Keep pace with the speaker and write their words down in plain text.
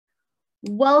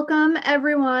Welcome,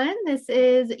 everyone. This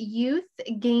is Youth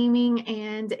Gaming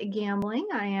and Gambling.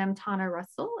 I am Tana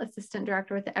Russell, Assistant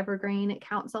Director with the Evergreen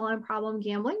Council on Problem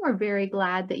Gambling. We're very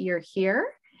glad that you're here.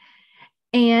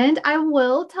 And I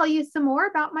will tell you some more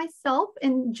about myself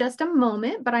in just a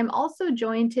moment, but I'm also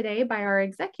joined today by our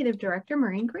Executive Director,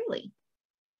 Maureen Greeley.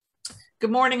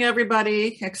 Good morning,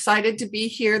 everybody. Excited to be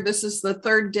here. This is the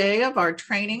third day of our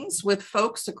trainings with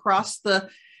folks across the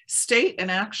state and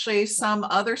actually some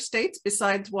other states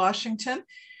besides Washington.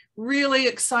 Really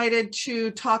excited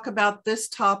to talk about this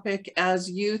topic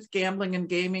as youth gambling and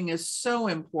gaming is so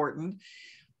important.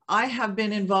 I have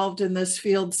been involved in this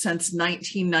field since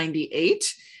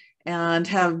 1998 and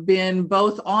have been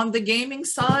both on the gaming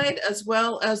side as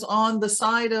well as on the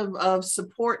side of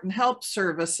support and help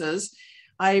services.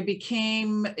 I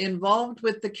became involved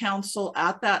with the council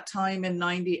at that time in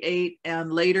 98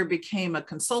 and later became a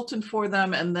consultant for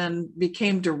them and then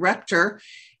became director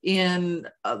in,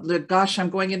 I'm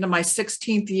going into my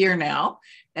 16th year now.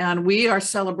 And we are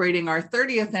celebrating our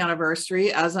 30th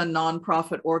anniversary as a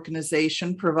nonprofit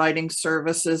organization providing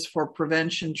services for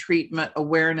prevention, treatment,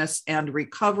 awareness, and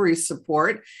recovery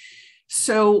support.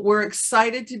 So we're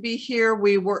excited to be here.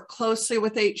 We work closely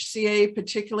with HCA,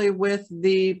 particularly with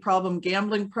the problem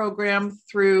gambling program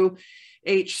through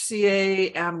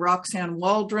HCA and Roxanne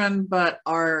Waldron, but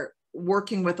are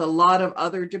working with a lot of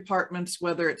other departments,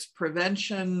 whether it's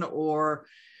prevention or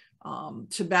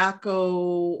tobacco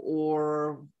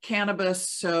or cannabis.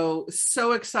 So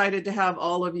excited to have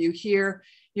all of you here.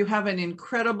 You have an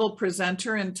incredible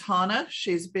presenter in Tana.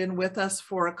 She's been with us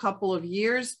for a couple of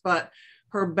years, but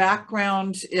her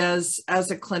background as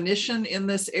a clinician in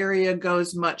this area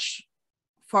goes much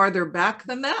farther back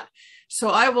than that. So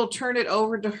I will turn it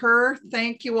over to her.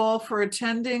 Thank you all for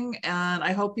attending, and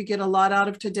I hope you get a lot out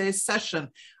of today's session.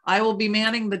 I will be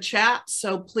manning the chat,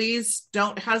 so please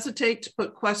don't hesitate to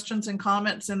put questions and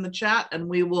comments in the chat, and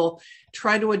we will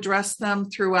try to address them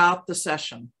throughout the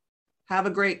session. Have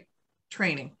a great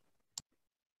training.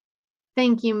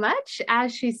 Thank you much.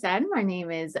 As she said, my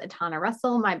name is Tana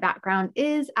Russell. My background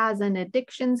is as an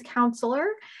addictions counselor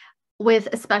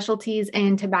with specialties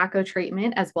in tobacco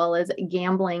treatment as well as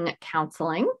gambling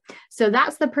counseling. So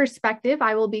that's the perspective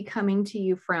I will be coming to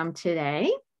you from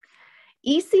today.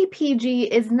 ECPG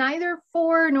is neither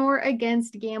for nor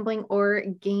against gambling or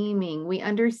gaming. We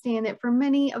understand that for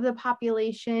many of the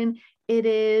population, it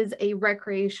is a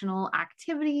recreational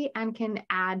activity and can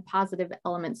add positive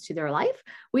elements to their life.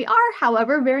 We are,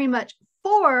 however, very much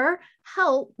for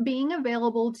help being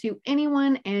available to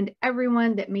anyone and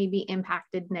everyone that may be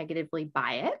impacted negatively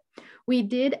by it. We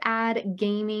did add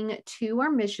gaming to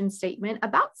our mission statement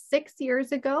about 6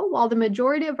 years ago. While the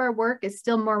majority of our work is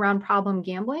still more around problem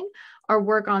gambling, our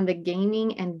work on the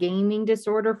gaming and gaming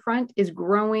disorder front is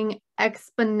growing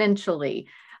exponentially.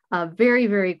 Very,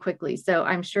 very quickly. So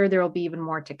I'm sure there will be even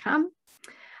more to come.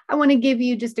 I want to give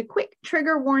you just a quick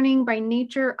trigger warning by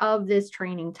nature of this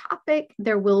training topic.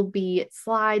 There will be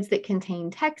slides that contain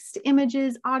text,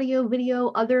 images, audio,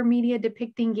 video, other media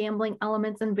depicting gambling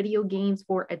elements and video games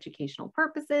for educational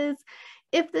purposes.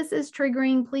 If this is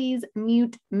triggering, please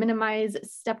mute, minimize,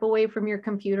 step away from your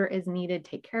computer as needed,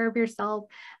 take care of yourself.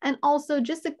 And also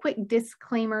just a quick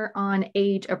disclaimer on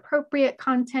age appropriate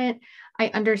content. I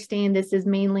understand this is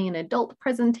mainly an adult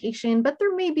presentation, but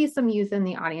there may be some youth in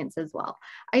the audience as well.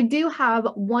 I do have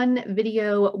one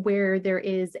video where there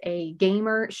is a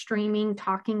gamer streaming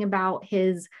talking about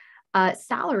his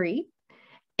salary,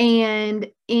 and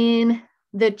in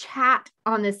the chat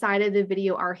on the side of the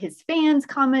video are his fans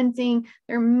commenting.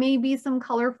 There may be some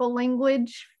colorful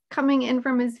language coming in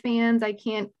from his fans. I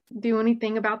can't do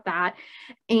anything about that.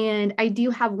 And I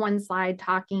do have one slide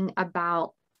talking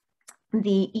about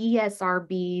the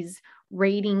ESRB's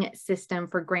rating system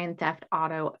for Grand Theft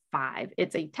Auto 5.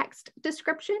 It's a text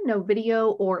description, no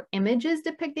video or images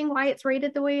depicting why it's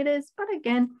rated the way it is, but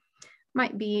again,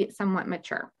 might be somewhat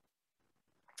mature.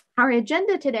 Our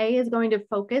agenda today is going to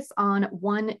focus on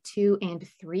 1, 2, and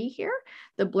 3 here.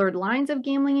 The blurred lines of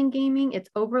gambling and gaming, its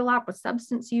overlap with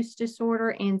substance use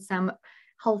disorder, and some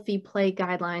healthy play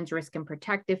guidelines, risk and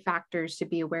protective factors to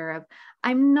be aware of.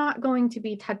 I'm not going to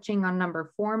be touching on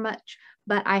number 4 much,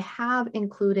 but I have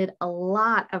included a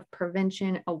lot of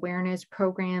prevention awareness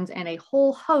programs and a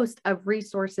whole host of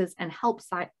resources and help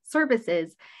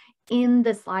services in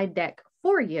the slide deck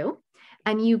for you.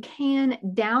 And you can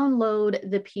download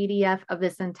the PDF of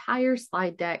this entire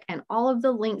slide deck and all of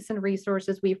the links and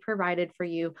resources we've provided for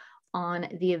you on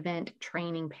the event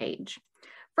training page.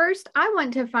 First, I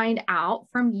want to find out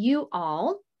from you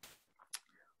all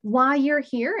why you're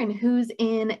here and who's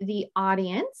in the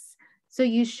audience. So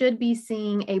you should be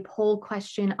seeing a poll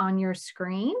question on your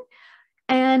screen.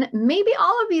 And maybe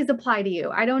all of these apply to you.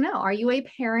 I don't know. Are you a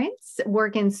parent,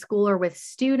 work in school or with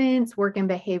students, work in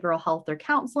behavioral health or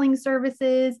counseling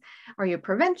services? Are you a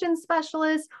prevention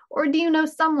specialist? Or do you know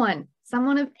someone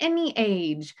of any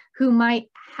age who might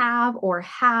have or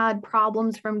had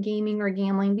problems from gaming or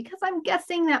gambling? Because I'm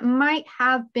guessing that might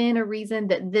have been a reason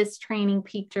that this training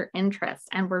piqued your interest,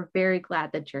 and we're very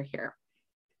glad that you're here.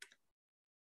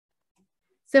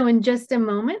 So in just a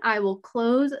moment, I will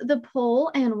close the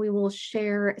poll and we will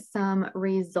share some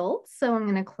results. So I'm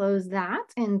going to close that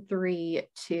in 3,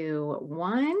 2,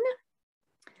 1.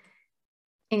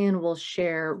 And we'll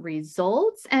share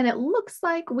results. And it looks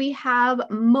like we have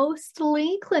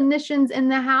mostly clinicians in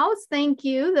the house. Thank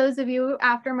you, those of you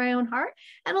after my own heart,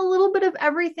 and a little bit of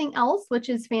everything else, which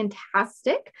is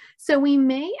fantastic. So we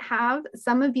may have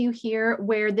some of you here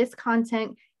where this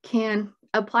content can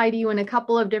apply to you in a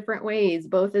couple of different ways,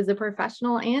 both as a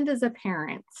professional and as a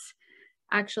parent.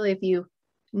 Actually, if you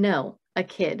know a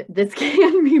kid, this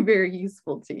can be very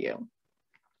useful to you.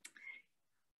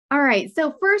 All right,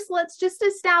 so first let's just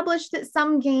establish that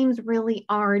some games really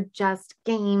are just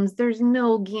games. There's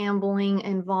no gambling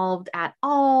involved at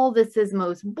all. This is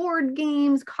most board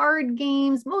games, card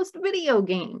games, most video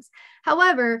games.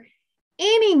 However,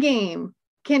 any game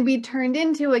can be turned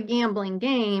into a gambling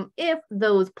game if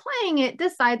those playing it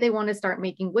decide they want to start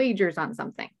making wagers on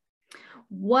something.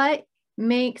 What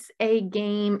makes a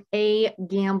game a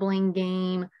gambling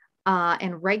game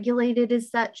and regulated as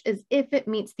such is if it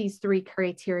meets these 3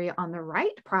 criteria on the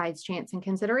right: prize, chance, and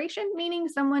consideration, meaning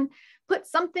someone puts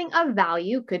something of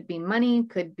value, could be money,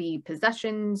 could be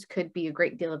possessions, could be a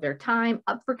great deal of their time,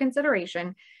 up for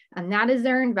consideration, and that is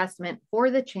their investment for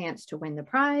the chance to win the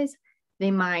prize. They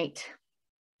might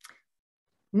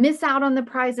miss out on the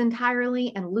prize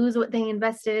entirely and lose what they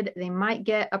invested. They might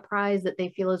get a prize that they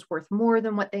feel is worth more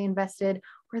than what they invested,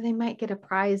 or they might get a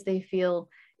prize they feel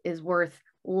is worth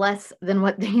less than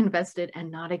what they invested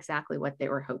and not exactly what they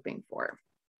were hoping for.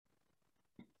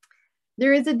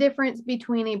 There is a difference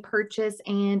between a purchase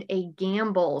and a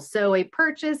gamble. So a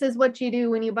purchase is what you do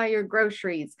when you buy your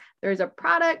groceries. There's a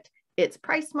product, it's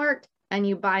price marked, and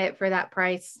you buy it for that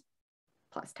price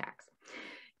plus tax.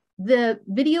 The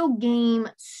video game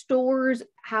stores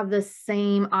have the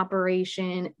same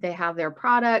operation. They have their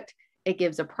product, it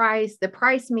gives a price. The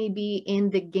price may be in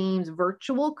the game's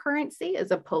virtual currency as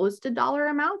opposed to dollar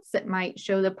amounts that might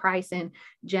show the price in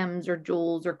gems or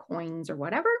jewels or coins or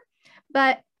whatever,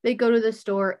 but they go to the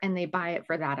store and they buy it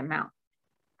for that amount.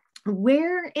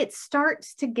 Where it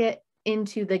starts to get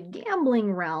into the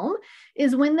gambling realm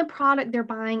is when the product they're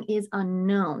buying is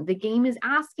unknown. The game is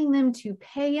asking them to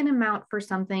pay an amount for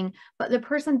something, but the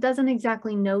person doesn't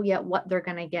exactly know yet what they're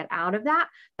going to get out of that.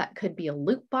 That could be a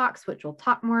loot box, which we'll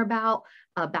talk more about,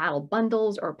 battle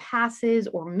bundles or passes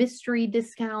or mystery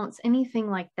discounts, anything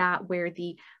like that, where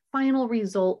the final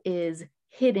result is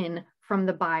hidden from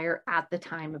the buyer at the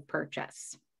time of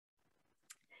purchase.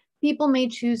 People may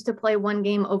choose to play one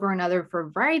game over another for a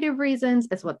variety of reasons.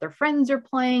 It's what their friends are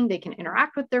playing. They can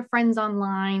interact with their friends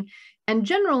online. And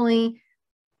generally,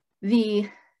 the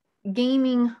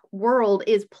gaming world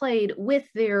is played with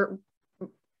their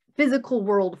physical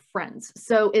world friends.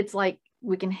 So it's like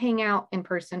we can hang out in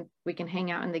person, we can hang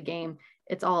out in the game.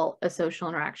 It's all a social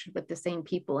interaction with the same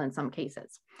people in some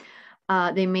cases.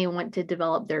 They may want to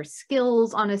develop their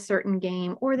skills on a certain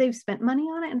game, or they've spent money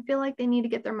on it and feel like they need to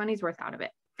get their money's worth out of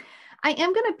it. I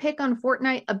am going to pick on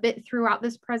Fortnite a bit throughout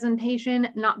this presentation.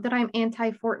 Not that I'm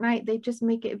anti-Fortnite, they just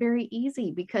make it very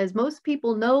easy because most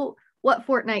people know what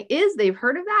Fortnite is, they've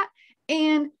heard of that,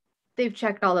 and they've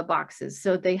checked all the boxes.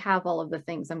 So they have all of the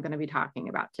things I'm going to be talking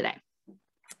about today.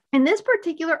 In this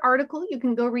particular article, you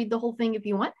can go read the whole thing if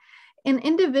you want. An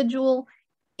individual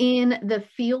in the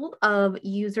field of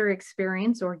user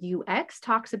experience or UX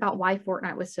talks about why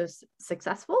Fortnite was so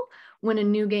successful. When a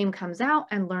new game comes out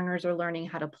and learners are learning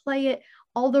how to play it,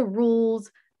 all the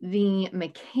rules, the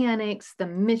mechanics, the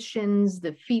missions,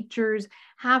 the features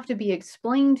have to be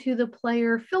explained to the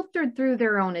player, filtered through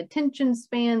their own attention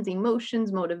spans,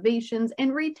 emotions, motivations,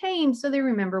 and retained so they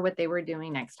remember what they were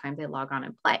doing next time they log on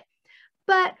and play.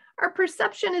 But our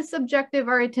perception is subjective,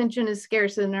 our attention is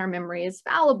scarce, and our memory is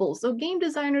fallible. So game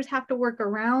designers have to work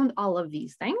around all of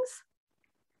these things.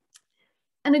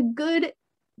 And a good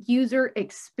user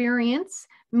experience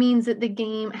means that the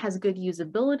game has good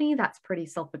usability, that's pretty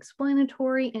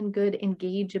self-explanatory, and good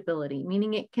engageability,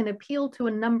 meaning it can appeal to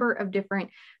a number of different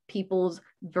people's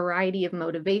variety of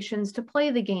motivations to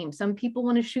play the game. Some people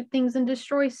want to shoot things and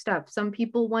destroy stuff. Some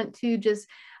people want to just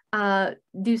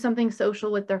do something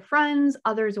social with their friends.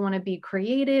 Others want to be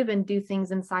creative and do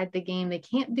things inside the game they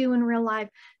can't do in real life.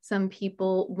 Some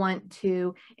people want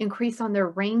to increase on their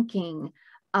ranking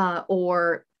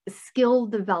or skill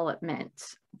development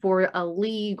for a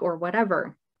league or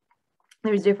whatever.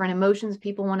 There's different emotions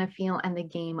people want to feel, and the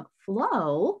game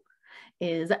flow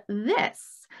is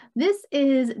this. This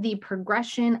is the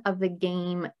progression of the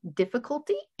game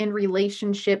difficulty in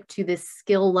relationship to the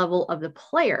skill level of the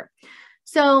player.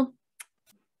 So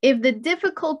if the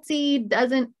difficulty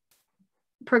doesn't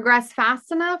progress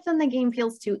fast enough, then the game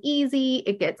feels too easy,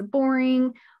 it gets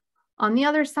boring. On the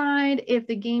other side, if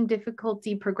the game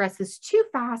difficulty progresses too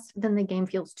fast, then the game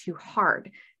feels too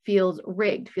hard, feels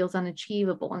rigged, feels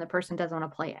unachievable, and the person doesn't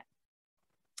want to play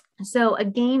it. So a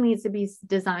game needs to be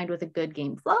designed with a good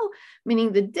game flow,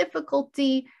 meaning the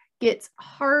difficulty gets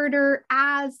harder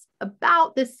as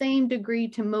about the same degree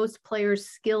to most players'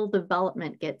 skill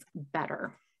development gets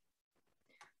better.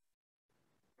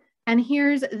 And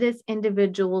here's this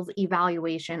individual's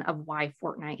evaluation of why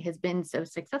Fortnite has been so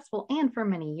successful and for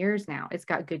many years now. It's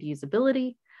got good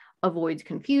usability, avoids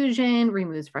confusion,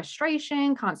 removes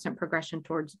frustration, constant progression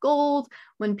towards goals.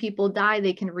 When people die,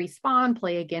 they can respawn,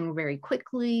 play again very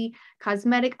quickly.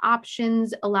 Cosmetic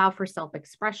options allow for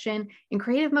self-expression. In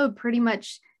creative mode, pretty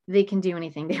much they can do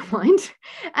anything they want,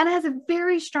 and it has a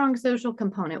very strong social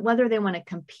component, whether they want to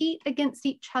compete against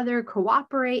each other,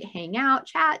 cooperate, hang out,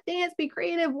 chat, dance, be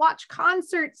creative, watch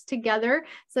concerts together,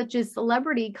 such as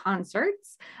celebrity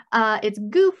concerts. It's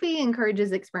goofy,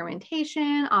 encourages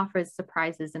experimentation, offers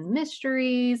surprises and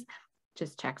mysteries,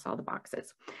 just checks all the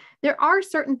boxes. There are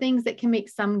certain things that can make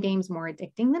some games more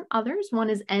addicting than others. One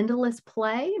is endless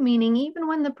play, meaning even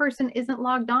when the person isn't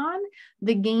logged on,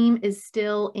 the game is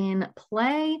still in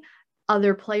play.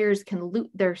 Other players can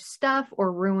loot their stuff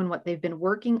or ruin what they've been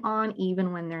working on,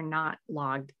 even when they're not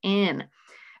logged in.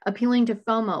 Appealing to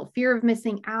FOMO, fear of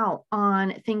missing out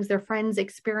on things their friends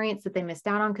experienced that they missed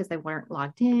out on because they weren't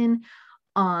logged in,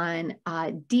 on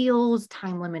deals,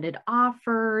 time-limited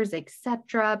offers,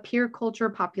 etc. Peer culture,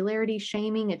 popularity,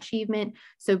 shaming, achievement.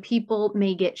 So people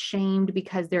may get shamed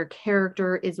because their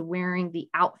character is wearing the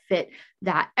outfit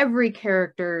that every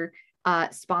character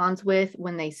spawns with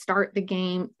when they start the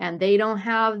game, and they don't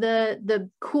have the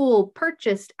cool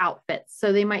purchased outfits,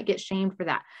 so they might get shamed for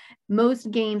that.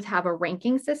 Most games have a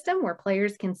ranking system where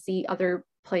players can see other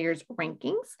players'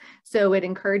 rankings, so it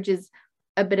encourages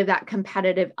a bit of that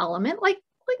competitive element, like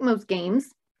most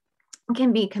games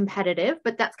can be competitive,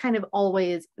 but that's kind of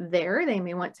always there. They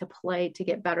may want to play to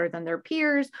get better than their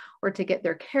peers or to get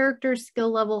their character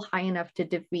skill level high enough to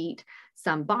defeat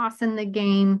some boss in the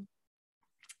game.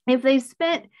 If they've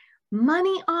spent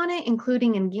money on it,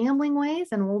 including in gambling ways,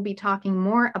 and we'll be talking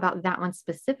more about that one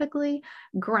specifically.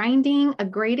 Grinding, a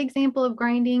great example of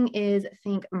grinding is,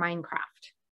 think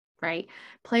Minecraft, right?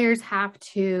 Players have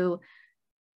to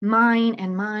mine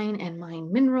and mine and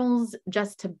mine minerals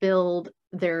just to build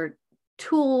their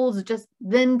tools, just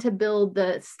then to build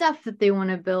the stuff that they want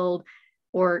to build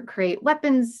or create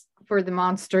weapons for the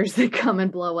monsters that come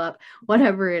and blow up,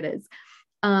 whatever it is.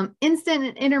 Instant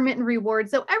and intermittent rewards.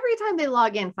 So every time they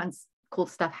log in, fun, cool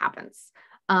stuff happens.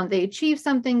 They achieve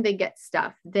something, they get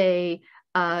stuff. They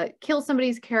kill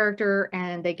somebody's character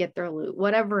and they get their loot,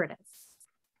 whatever it is.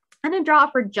 And a draw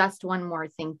for just one more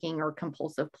thinking or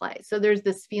compulsive play. So there's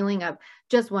this feeling of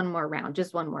just one more round,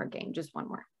 just one more game, just one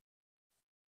more.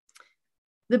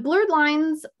 The blurred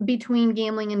lines between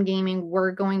gambling and gaming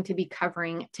we're going to be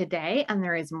covering today, and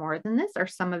there is more than this, are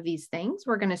some of these things.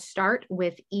 We're going to start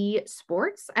with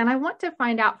esports, and I want to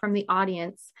find out from the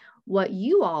audience what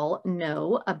you all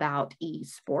know about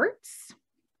esports.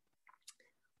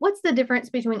 What's the difference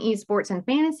between esports and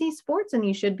fantasy sports? And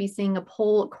you should be seeing a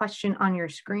poll question on your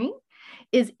screen.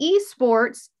 Is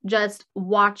esports just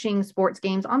watching sports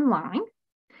games online?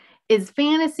 Is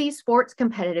fantasy sports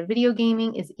competitive video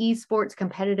gaming? Is esports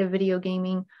competitive video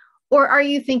gaming? Or are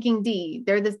you thinking D?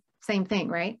 They're the same thing,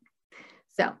 right?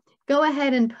 So go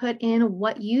ahead and put in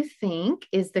what you think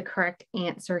is the correct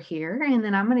answer here. And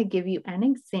then I'm going to give you an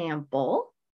example.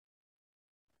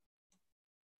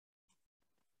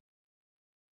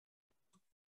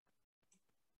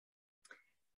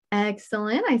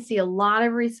 Excellent. I see a lot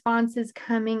of responses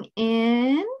coming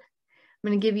in. I'm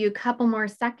going to give you a couple more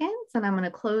seconds and I'm going to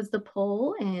close the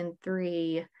poll in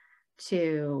 3,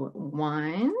 2,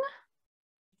 1.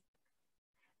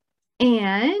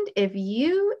 And if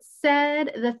you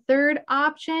said the third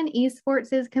option,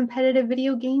 esports is competitive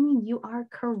video gaming, you are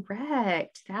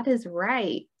correct. That is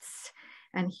right.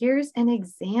 And here's an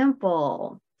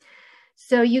example.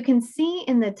 So you can see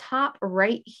in the top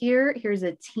right here, here's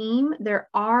a team. There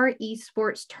are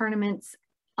esports tournaments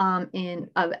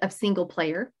of single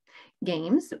player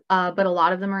games, but a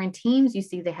lot of them are in teams. You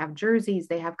see they have jerseys,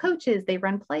 they have coaches, they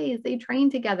run plays, they train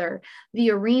together.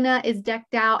 The arena is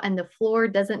decked out and the floor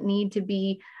doesn't need to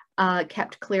be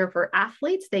kept clear for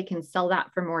athletes. They can sell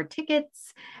that for more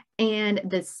tickets. And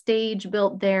the stage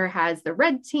built there has the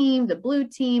red team, the blue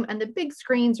team, and the big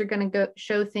screens are going to go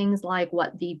show things like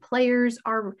what the players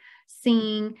are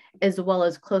seeing, as well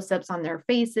as close-ups on their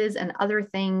faces and other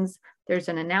things. There's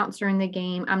an announcer in the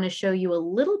game. I'm going to show you a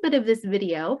little bit of this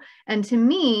video. And to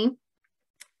me,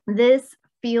 this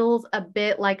feels a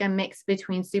bit like a mix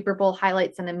between Super Bowl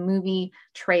highlights and a movie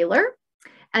trailer.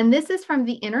 And this is from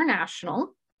the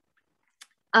International.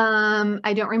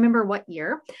 I don't remember what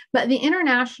year, but the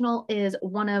International is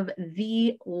one of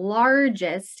the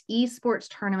largest esports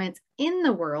tournaments in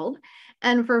the world.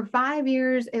 And for 5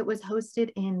 years, it was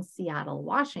hosted in Seattle,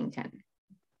 Washington.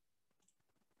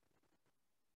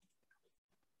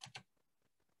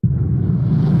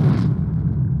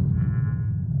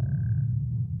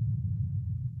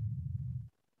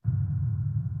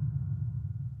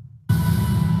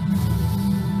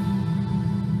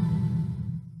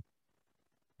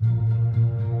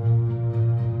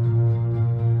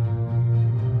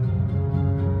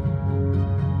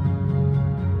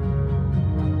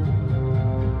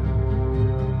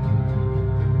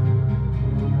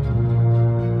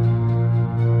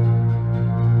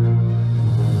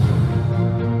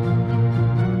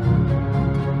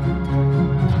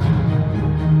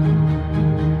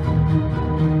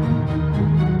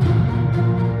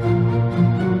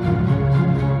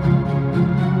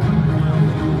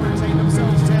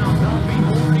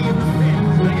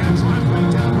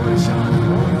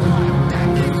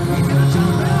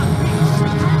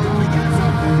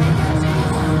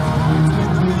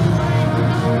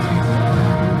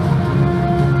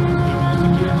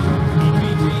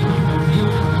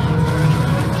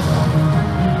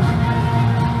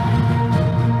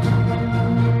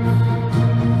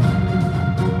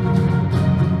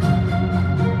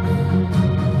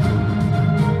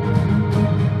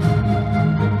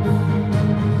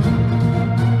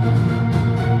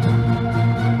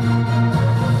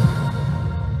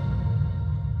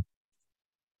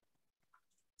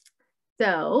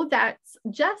 So that's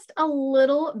just a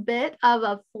little bit of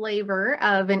a flavor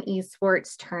of an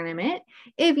esports tournament.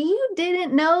 If you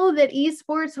didn't know that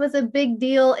esports was a big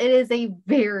deal, it is a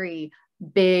very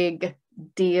big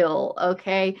deal,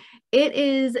 okay? It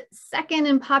is second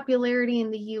in popularity in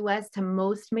the US to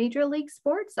most major league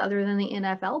sports other than the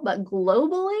NFL, but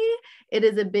globally, it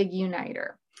is a big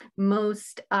uniter.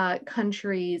 Most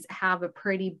countries have a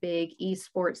pretty big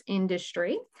esports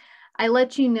industry. I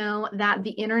let you know that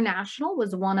the International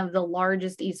was one of the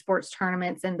largest esports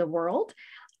tournaments in the world.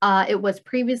 It was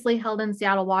previously held in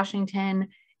Seattle, Washington.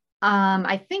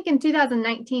 I think in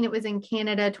 2019, it was in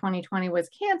Canada, 2020 was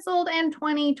canceled, and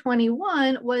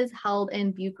 2021 was held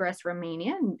in Bucharest,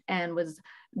 Romania, and was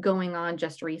going on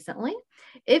just recently.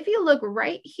 If you look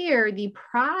right here, the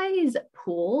prize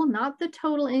pool, not the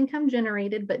total income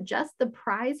generated, but just the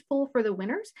prize pool for the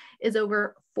winners is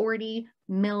over $40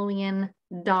 million.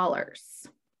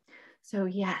 So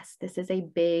yes, this is a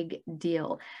big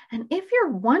deal. And if you're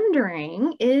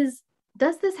wondering,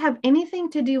 does this have anything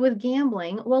to do with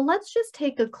gambling? Well, let's just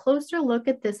take a closer look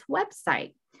at this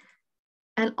website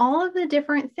and all of the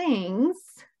different things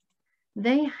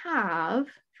they have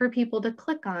for people to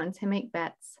click on to make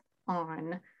bets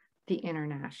on the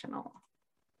International.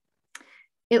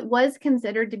 It was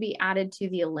considered to be added to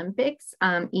the Olympics,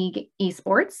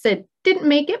 esports. It didn't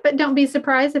make it, but don't be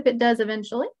surprised if it does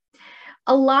eventually.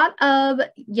 A lot of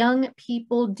young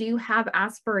people do have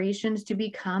aspirations to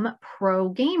become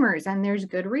pro gamers, and there's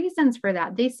good reasons for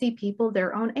that. They see people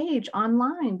their own age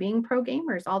online being pro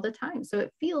gamers all the time, so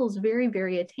it feels very,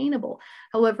 very attainable.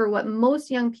 However, what most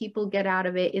young people get out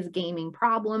of it is gaming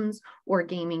problems or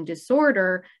gaming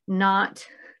disorder, not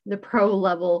the pro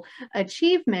level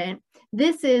achievement.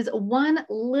 This is one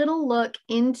little look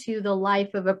into the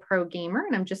life of a pro gamer,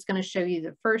 and I'm just going to show you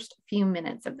the first few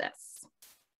minutes of this.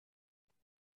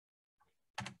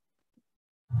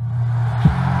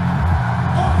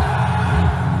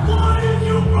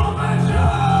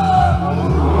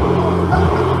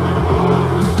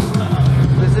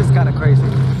 This is kind of crazy.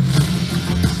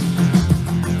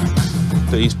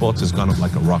 The esports has gone up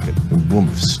like a rocket,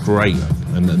 boom, straight up.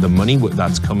 And the money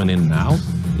that's coming in now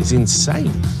is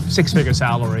insane. Six-figure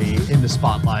salary in the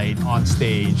spotlight, on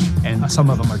stage, and some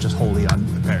of them are just wholly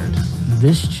unprepared.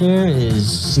 This chair is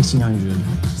 $1,600.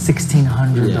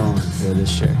 $1,600. Yeah,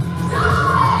 this chair.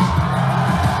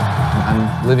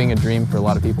 I'm living a dream for a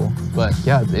lot of people, but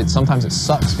yeah, sometimes it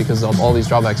sucks because of all these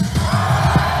drawbacks.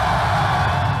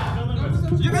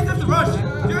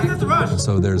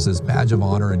 So there's this badge of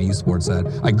honor in esports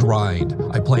that I grind.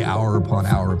 I play hour upon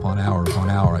hour upon hour upon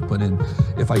hour. I put in,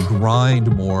 if I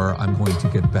grind more, I'm going to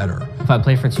get better. If I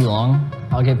play for too long,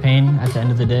 I'll get pain at the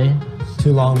end of the day.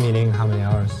 Too long meaning how many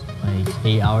hours? Like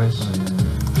 8 hours.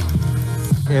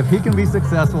 If he can be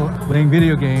successful playing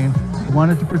video games,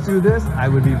 wanted to pursue this, I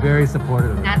would be very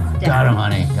supportive of it. That's different. Got him,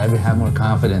 honey. Gotta have more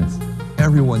confidence.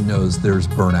 Everyone knows there's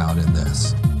burnout in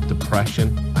this.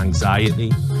 Depression,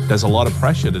 anxiety. There's a lot of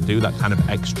pressure to do that kind of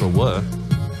extra work.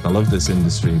 I love this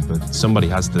industry, but somebody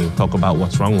has to talk about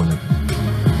what's wrong with it.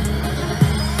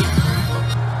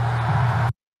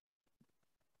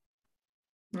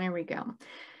 There we go.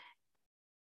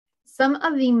 Some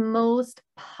of the most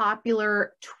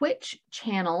popular Twitch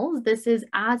channels, this is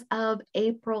as of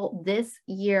April this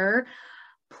year.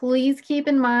 Please keep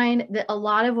in mind that a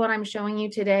lot of what I'm showing you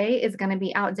today is going to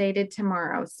be outdated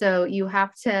tomorrow. So you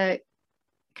have to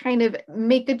kind of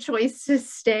make a choice to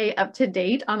stay up to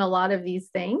date on a lot of these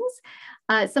things.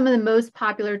 Some of the most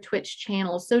popular Twitch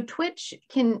channels. So Twitch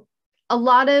a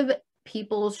lot of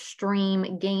people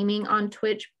stream gaming on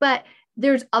Twitch, but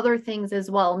there's other things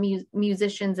as well,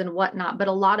 musicians and whatnot, but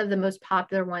a lot of the most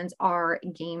popular ones are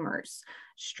gamers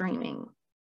streaming.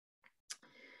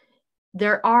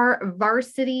 There are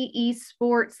varsity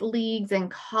esports leagues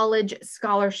and college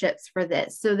scholarships for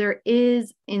this. So there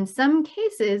is, in some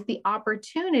cases, the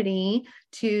opportunity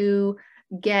to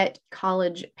get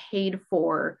college paid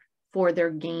for their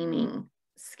gaming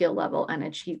skill level and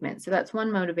achievement. So that's one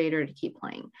motivator to keep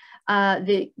playing.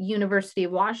 The University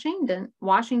of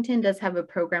Washington does have a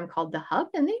program called The Hub,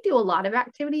 and they do a lot of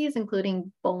activities,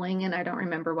 including bowling, and I don't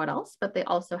remember what else, but they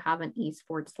also have an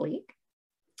esports league.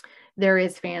 There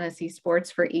is fantasy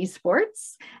sports for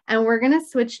esports, and we're going to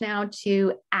switch now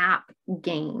to app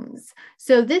games.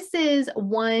 So this is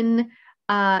one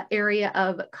area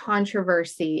of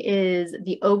controversy, is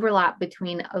the overlap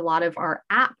between a lot of our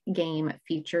app game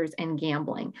features and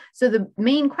gambling. So the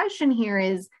main question here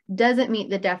is, does it meet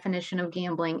the definition of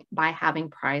gambling by having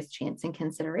prize, chance, and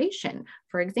consideration?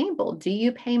 For example, do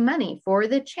you pay money for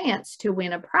the chance to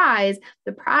win a prize?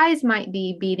 The prize might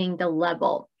be beating the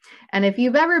level. And if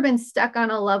you've ever been stuck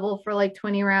on a level for like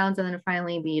 20 rounds and then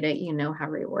finally beat it, you know how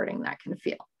rewarding that can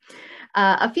feel.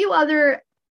 A few other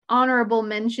honorable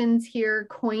mentions here.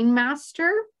 Coin Master,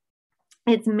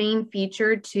 its main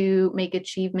feature to make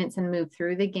achievements and move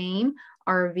through the game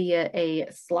are via a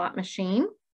slot machine.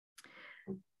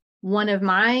 One of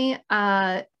my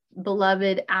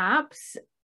beloved apps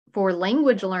for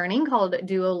language learning called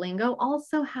Duolingo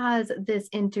also has this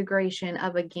integration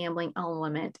of a gambling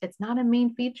element. It's not a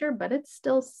main feature, but it's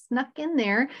still snuck in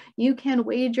there. You can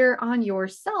wager on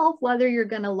yourself whether you're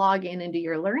going to log in and do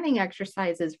your learning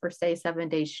exercises for, say, 7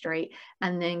 days straight,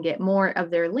 and then get more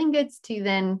of their lingots to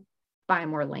then buy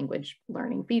more language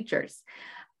learning features.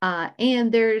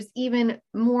 And there's even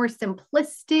more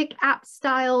simplistic app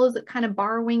styles, kind of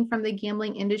borrowing from the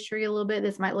gambling industry a little bit.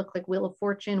 This might look like Wheel of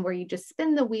Fortune, where you just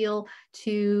spin the wheel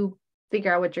to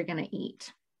figure out what you're going to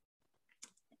eat.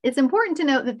 It's important to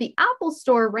note that the Apple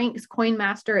Store ranks Coin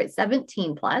Master at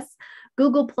 17+.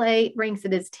 Google Play ranks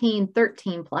it as teen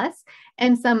 13+,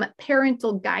 and some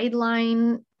parental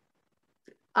guideline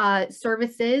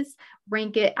services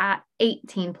rank it at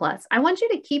 18+. I want you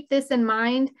to keep this in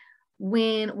mind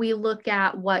when we look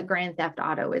at what Grand Theft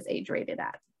Auto is age rated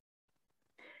at.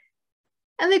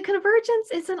 And the convergence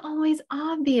isn't always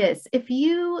obvious. If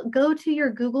you go to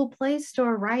your Google Play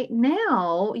Store right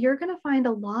now, you're going to find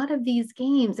a lot of these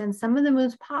games, and some of the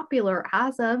most popular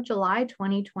as of July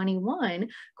 2021.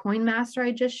 Coin Master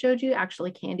I just showed you,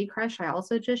 actually Candy Crush I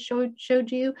also just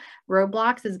showed you.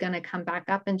 Roblox is going to come back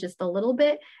up in just a little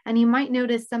bit, and you might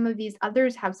notice some of these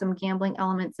others have some gambling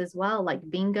elements as well, like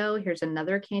Bingo. Here's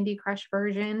another Candy Crush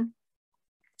version.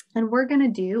 And we're going to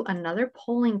do another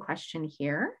polling question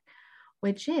here,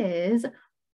 which is,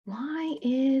 why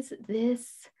is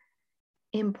this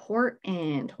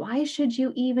important? Why should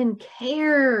you even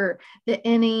care that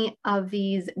any of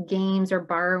these games are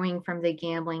borrowing from the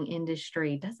gambling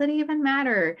industry? Does it even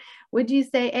matter? Would you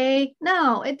say A?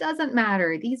 No, it doesn't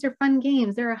matter. These are fun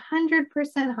games. They're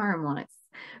 100% harmless.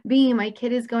 B, my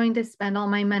kid is going to spend all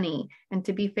my money. And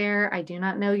to be fair, I do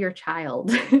not know your child.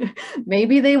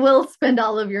 Maybe they will spend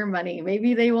all of your money.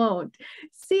 Maybe they won't.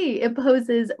 C, it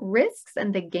poses risks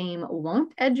and the game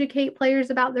won't educate players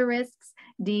about the risks.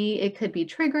 D, it could be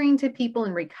triggering to people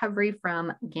in recovery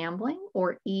from gambling.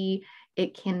 Or E,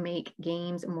 it can make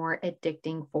games more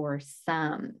addicting for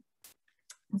some.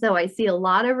 So I see a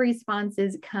lot of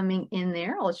responses coming in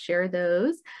there. I'll share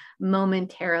those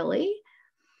momentarily.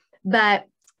 But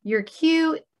your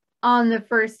cue on the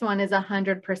first one is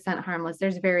 100% harmless.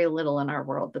 There's very little in our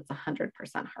world that's 100%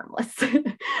 harmless,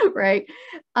 right?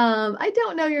 I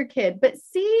don't know your kid, but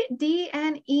C, D,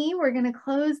 and E, we're going to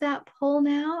close that poll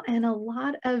now. And a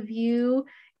lot of you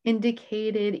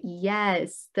indicated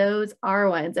yes, those are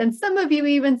ones. And some of you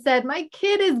even said, my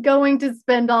kid is going to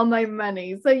spend all my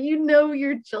money. So you know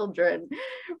your children,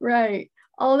 right?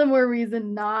 All the more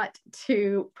reason not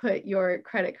to put your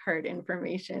credit card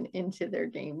information into their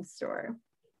game store.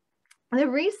 The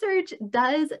research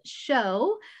does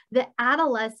show that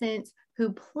adolescents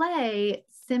who play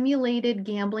simulated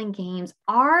gambling games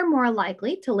are more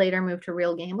likely to later move to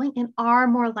real gambling and are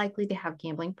more likely to have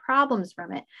gambling problems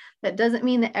from it. That doesn't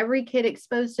mean that every kid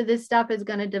exposed to this stuff is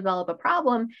going to develop a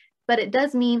problem, but it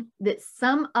does mean that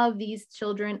some of these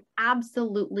children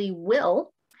absolutely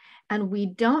will, and we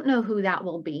don't know who that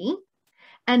will be.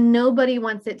 And nobody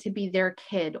wants it to be their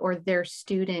kid or their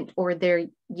student or their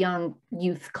young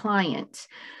youth client.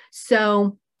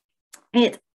 So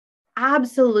it's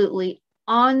absolutely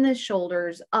on the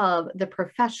shoulders of the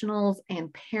professionals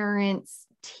and parents,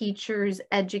 teachers,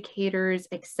 educators,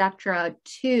 etc.,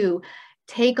 to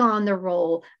take on the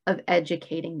role of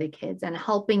educating the kids and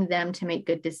helping them to make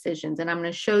good decisions. And I'm going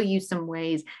to show you some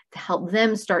ways to help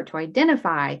them start to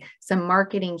identify some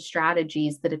marketing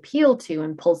strategies that appeal to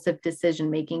impulsive decision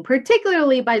making,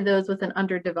 particularly by those with an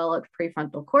underdeveloped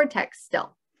prefrontal cortex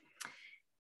still.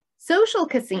 Social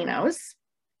casinos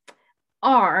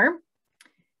are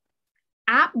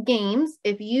app games.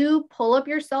 If you pull up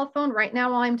your cell phone right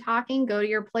now while I'm talking, go to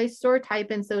your Play Store,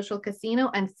 type in social casino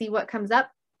and see what comes up.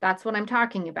 That's what I'm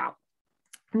talking about.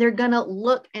 They're going to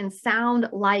look and sound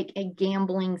like a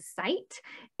gambling site.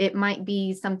 It might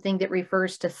be something that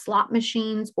refers to slot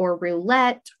machines or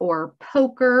roulette or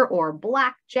poker or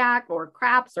blackjack or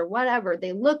craps or whatever.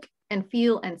 They look and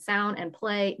feel and sound and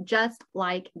play just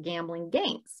like gambling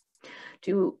games.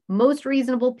 To most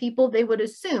reasonable people, they would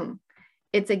assume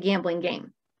it's a gambling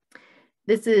game.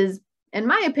 This is, in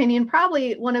my opinion,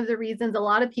 probably one of the reasons a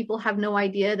lot of people have no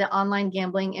idea that online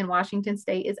gambling in Washington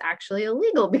state is actually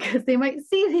illegal, because they might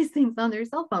see these things on their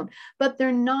cell phone, but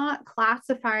they're not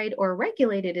classified or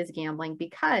regulated as gambling,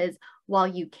 because while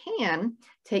you can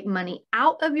take money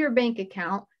out of your bank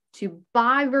account to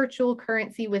buy virtual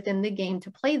currency within the game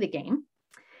to play the game,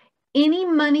 any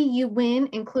money you win,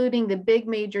 including the big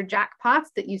major jackpots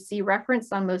that you see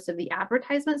referenced on most of the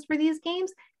advertisements for these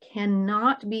games,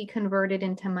 cannot be converted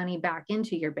into money back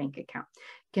into your bank account.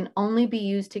 It can only be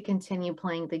used to continue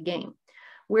playing the game.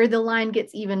 Where the line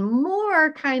gets even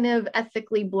more kind of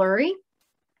ethically blurry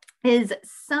is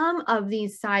some of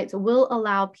these sites will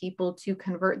allow people to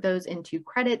convert those into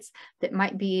credits that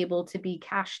might be able to be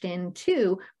cashed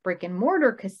into brick and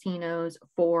mortar casinos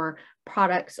for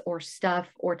products or stuff,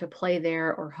 or to play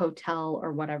there, or hotel,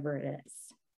 or whatever it is.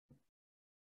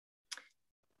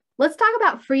 Let's talk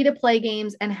about free-to-play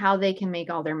games and how they can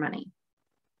make all their money.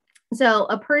 So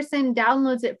a person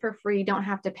downloads it for free, don't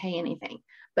have to pay anything,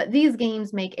 but these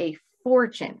games make a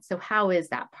fortune. So how is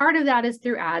that? Part of that is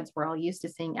through ads. We're all used to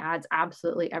seeing ads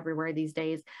absolutely everywhere these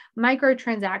days.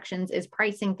 Microtransactions is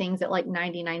pricing things at like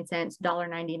 99 cents,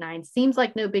 $1.99. Seems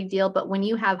like no big deal, but when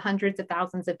you have hundreds of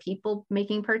thousands of people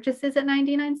making purchases at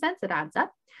 99 cents, it adds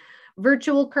up.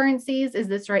 Virtual currencies is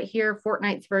this right here.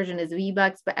 Fortnite's version is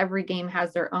V-Bucks, but every game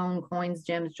has their own coins,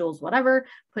 gems, jewels, whatever.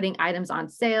 Putting items on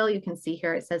sale. You can see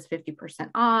here it says 50%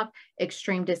 off.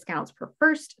 Extreme discounts for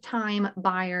first-time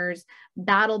buyers.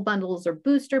 Battle bundles or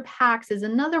booster packs is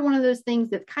another one of those things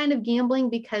that's kind of gambling,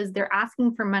 because they're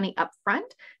asking for money up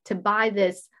front to buy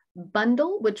this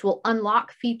bundle, which will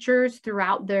unlock features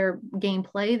throughout their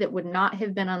gameplay that would not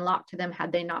have been unlocked to them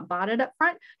had they not bought it up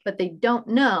front, but they don't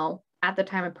know at the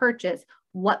time of purchase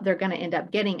what they're going to end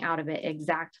up getting out of it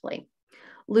exactly.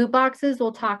 Loot boxes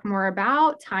we'll talk more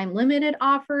about. Time limited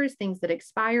offers, things that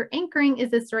expire. Anchoring is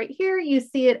this right here. You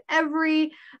see it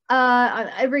every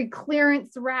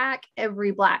clearance rack,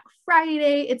 every Black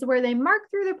Friday. It's where they mark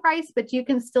through the price, but you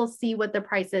can still see what the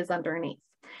price is underneath.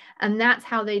 And that's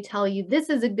how they tell you this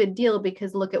is a good deal,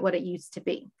 because look at what it used to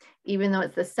be, even though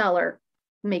it's the seller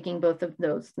making both of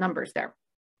those numbers there.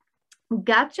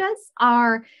 Gotchas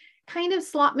are kind of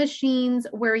slot machines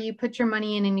where you put your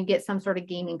money in and you get some sort of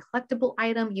gaming collectible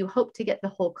item. You hope to get the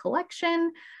whole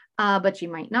collection, but you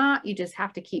might not. You just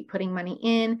have to keep putting money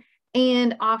in.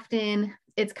 And often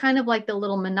it's kind of like the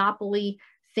little Monopoly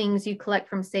things you collect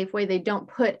from Safeway. They don't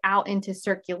put out into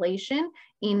circulation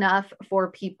enough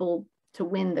for people to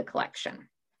win the collection.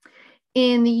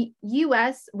 In the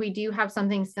US, we do have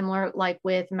something similar, like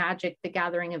with Magic, the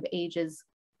Gathering of Ages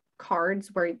cards,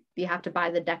 where you have to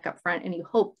buy the deck up front and you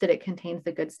hope that it contains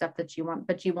the good stuff that you want,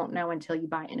 but you won't know until you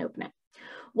buy and open it.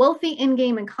 Wealthy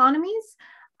in-game economies,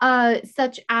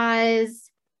 such as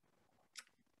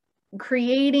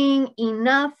creating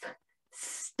enough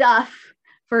stuff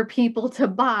for people to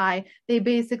buy, they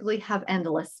basically have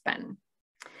endless spend.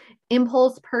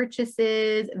 Impulse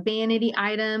purchases, vanity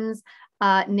items.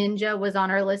 Ninja was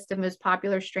on our list of most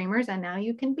popular streamers, and now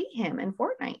you can beat him in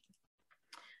Fortnite.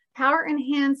 Power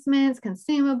enhancements,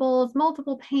 consumables,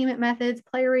 multiple payment methods,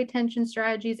 player retention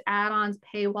strategies, add-ons,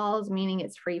 paywalls, meaning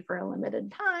it's free for a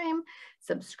limited time,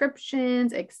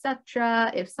 subscriptions, etc.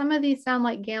 If some of these sound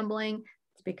like gambling,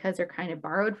 it's because they're kind of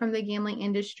borrowed from the gambling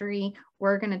industry.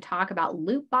 We're going to talk about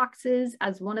loot boxes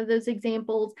as one of those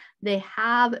examples. They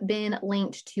have been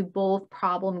linked to both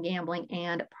problem gambling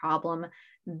and problem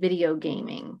video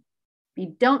gaming. If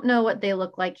you don't know what they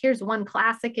look like, here's one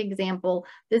classic example.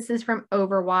 This is from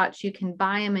Overwatch. You can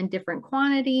buy them in different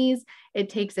quantities. It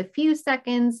takes a few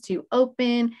seconds to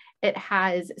open. It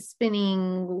has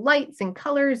spinning lights and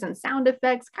colors and sound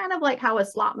effects, kind of like how a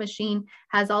slot machine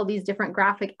has all these different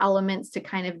graphic elements to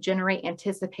kind of generate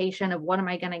anticipation of what am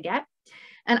I going to get.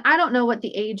 And I don't know what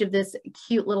the age of this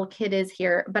cute little kid is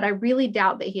here, but I really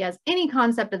doubt that he has any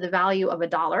concept of the value of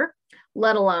 $1,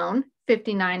 let alone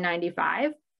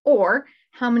 $59.95. Or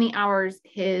how many hours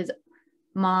his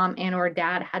mom and or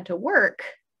dad had to work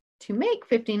to make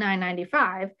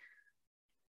 $59.95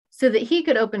 so that he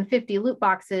could open 50 loot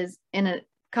boxes in a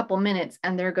couple minutes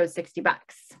and there goes $60.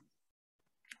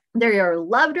 They are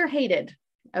loved or hated,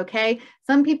 okay?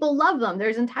 Some people love them.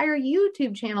 There's entire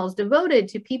YouTube channels devoted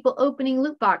to people opening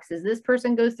loot boxes. This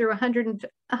person goes through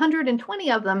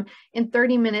 120 of them in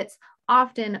 30 minutes,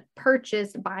 often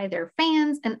purchased by their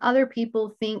fans, and other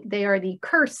people think they are the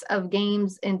curse of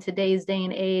games in today's day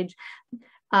and age.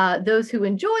 Those who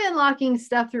enjoy unlocking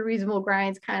stuff through reasonable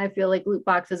grinds kind of feel like loot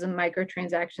boxes and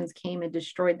microtransactions came and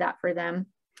destroyed that for them.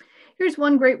 Here's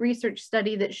one great research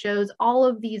study that shows all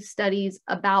of these studies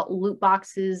about loot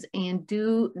boxes and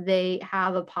do they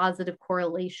have a positive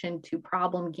correlation to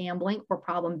problem gambling or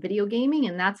problem video gaming,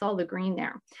 and that's all the green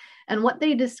there. And what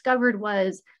they discovered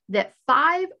was that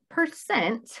 5%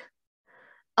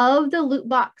 of the loot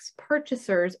box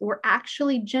purchasers were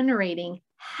actually generating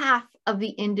half of the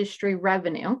industry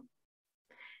revenue,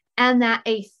 and that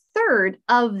a third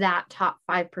of that top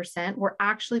 5% were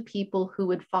actually people who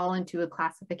would fall into a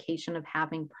classification of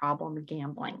having problem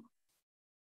gambling.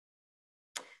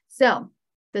 So,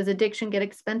 does addiction get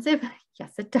expensive?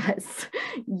 Yes, it does.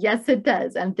 Yes, it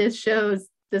does. And this shows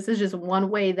this is just one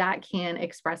way that can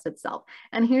express itself.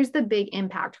 And here's the big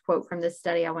impact quote from this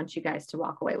study I want you guys to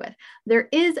walk away with. There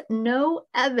is no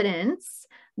evidence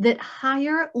that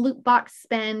higher loot box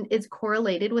spend is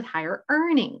correlated with higher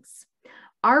earnings.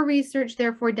 Our research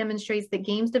therefore demonstrates that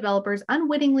games developers,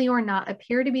 unwittingly or not,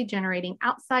 appear to be generating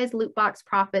outsized loot box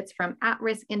profits from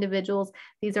at-risk individuals.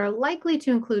 These are likely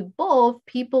to include both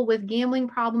people with gambling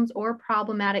problems or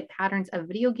problematic patterns of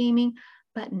video gaming,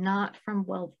 but not from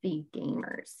wealthy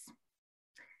gamers.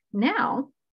 Now,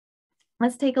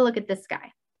 let's take a look at this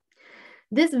guy.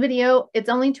 This video, it's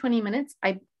only 20 minutes.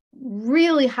 I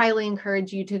really highly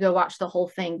encourage you to go watch the whole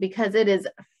thing because it is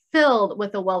filled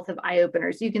with a wealth of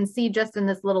eye-openers. You can see just in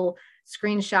this little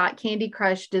screenshot, Candy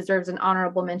Crush deserves an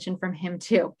honorable mention from him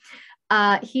too.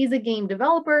 He's a game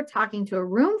developer talking to a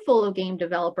room full of game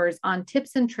developers on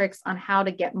tips and tricks on how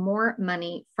to get more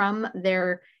money from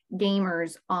their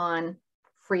gamers on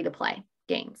free-to-play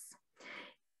games.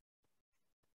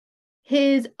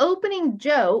 His opening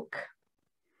joke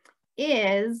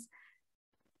is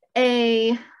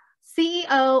a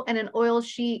CEO and an oil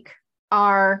sheik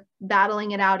are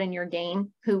battling it out in your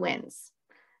game. Who wins?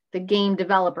 The game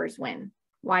developers win.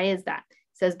 Why is that? It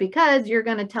says, because you're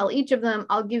going to tell each of them,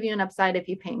 I'll give you an upside if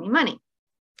you pay me money.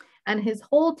 And his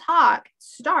whole talk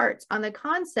starts on the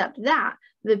concept that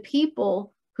the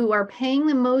people who are paying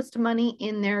the most money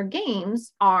in their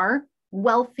games are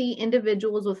wealthy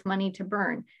individuals with money to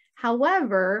burn.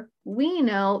 However, we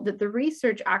know that the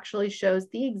research actually shows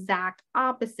the exact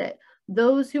opposite.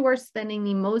 Those who are spending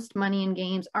the most money in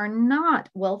games are not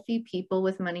wealthy people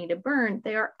with money to burn.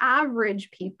 They are average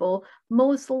people,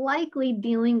 most likely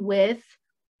dealing with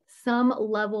some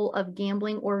level of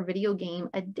gambling or video game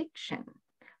addiction,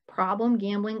 problem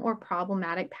gambling or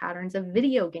problematic patterns of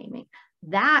video gaming.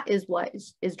 That is what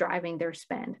is driving their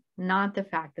spend, not the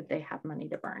fact that they have money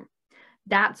to burn.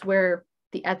 That's where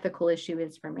the ethical issue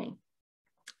is for me.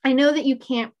 I know that you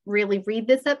can't really read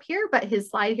this up here, but his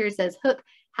slide here says hook,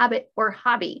 habit, or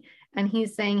hobby. And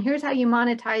he's saying, here's how you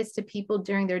monetize to people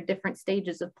during their different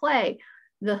stages of play.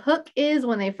 The hook is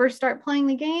when they first start playing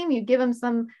the game, you give them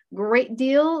some great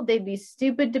deal. They'd be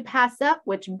stupid to pass up,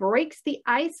 which breaks the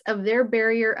ice of their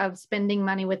barrier of spending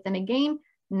money within a game.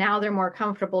 Now they're more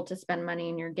comfortable to spend money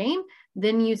in your game.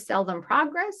 Then you sell them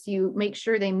progress. You make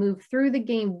sure they move through the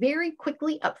game very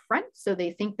quickly up front, so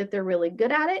they think that they're really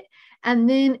good at it. And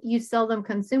then you sell them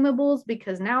consumables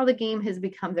because now the game has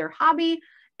become their hobby,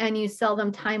 and you sell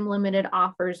them time limited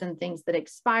offers and things that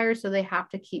expire, so they have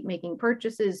to keep making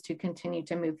purchases to continue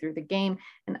to move through the game.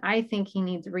 And I think he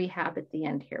needs rehab at the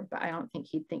end here, but I don't think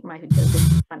he'd think my joke is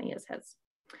as funny as his.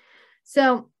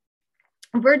 So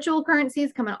virtual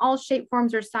currencies come in all shape,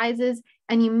 forms, or sizes,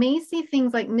 and you may see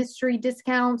things like mystery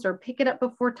discounts or pick it up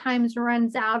before times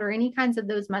runs out or any kinds of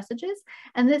those messages.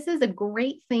 And this is a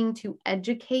great thing to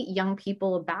educate young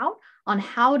people about on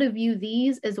how to view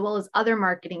these as well as other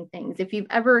marketing things. If you've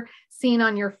ever seen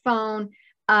on your phone,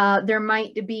 there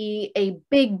might be a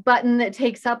big button that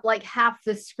takes up like half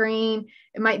the screen.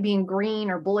 It might be in green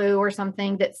or blue or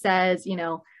something that says, you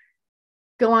know,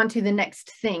 go on to the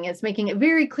next thing. It's making it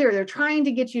very clear. They're trying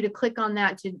to get you to click on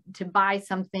that to buy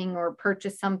something or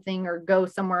purchase something or go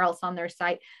somewhere else on their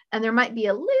site. And there might be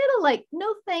a little like,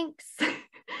 no thanks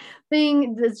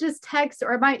thing that's just text,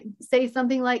 or it might say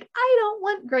something like, I don't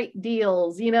want great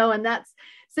deals, you know, and that's,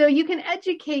 so you can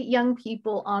educate young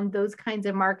people on those kinds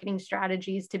of marketing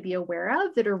strategies to be aware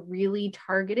of that are really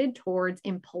targeted towards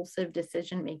impulsive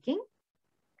decision-making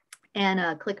and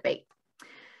clickbait.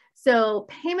 So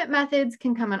payment methods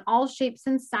can come in all shapes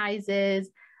and sizes,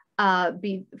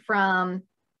 be from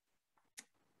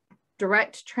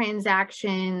direct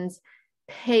transactions,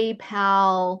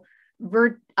 PayPal,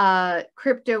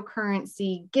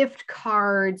 cryptocurrency, gift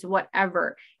cards,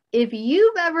 whatever. If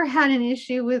you've ever had an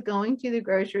issue with going to the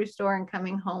grocery store and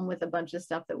coming home with a bunch of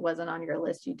stuff that wasn't on your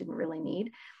list you didn't really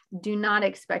need, do not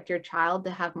expect your child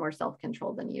to have more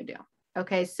self-control than you do.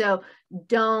 Okay, so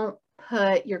don't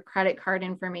put your credit card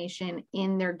information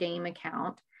in their game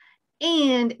account,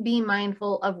 and be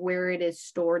mindful of where it is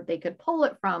stored. They could pull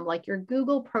it from, like your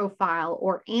Google profile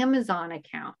or Amazon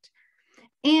account.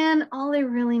 And all they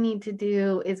really need to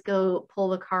do is go pull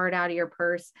the card out of your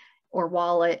purse or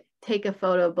wallet, take a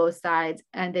photo of both sides,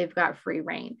 and they've got free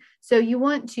reign. So you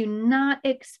want to not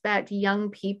expect young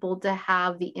people to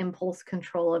have the impulse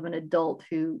control of an adult,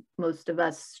 who most of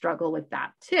us struggle with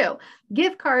that too.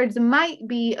 Gift cards might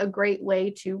be a great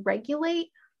way to regulate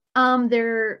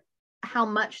how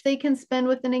much they can spend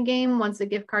within a game. Once the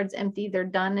gift card's empty, they're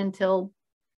done until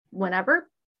whenever.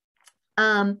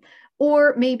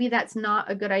 Or maybe that's not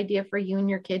a good idea for you and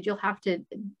your kid. You'll have to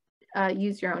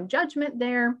use your own judgment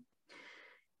there.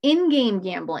 In-game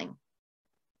gambling.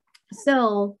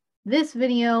 So this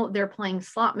video, they're playing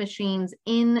slot machines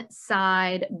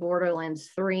inside Borderlands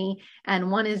 3,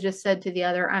 and one is just said to the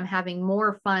other, I'm having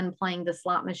more fun playing the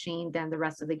slot machine than the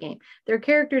rest of the game. Their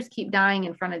characters keep dying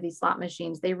in front of these slot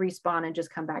machines. They respawn and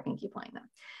just come back and keep playing them.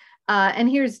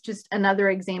 And here's just another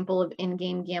example of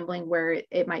in-game gambling where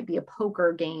it might be a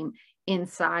poker game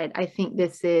inside. I think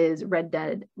this is Red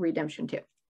Dead Redemption 2.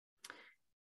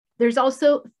 There's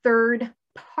also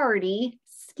third-party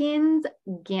skins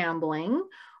gambling,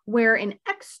 where an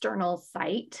external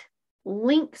site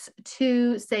links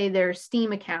to, say, their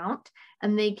Steam account,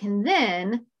 and they can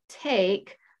then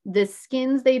take the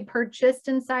skins they purchased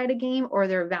inside a game or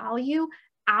their value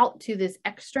out to this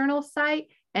external site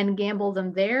and gamble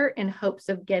them there in hopes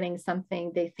of getting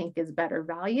something they think is better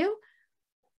value.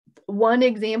 One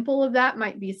example of that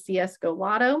might be CSGO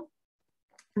Lotto.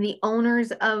 The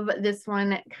owners of this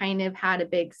one kind of had a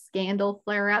big scandal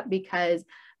flare up because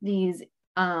these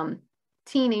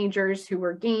teenagers who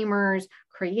were gamers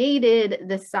created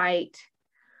the site,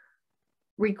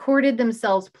 recorded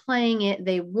themselves playing it,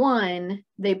 they won,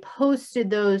 they posted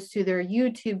those to their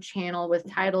YouTube channel with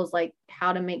titles like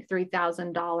how to make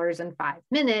 $3,000 in 5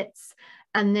 minutes,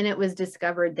 and then it was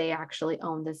discovered they actually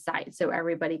owned the site. So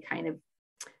everybody kind of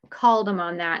called them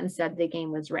on that and said the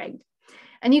game was rigged.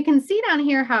 And you can see down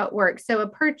here how it works. So a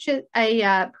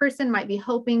person might be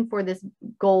hoping for this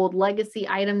gold legacy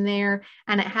item there,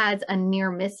 and it has a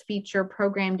near miss feature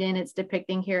programmed in. It's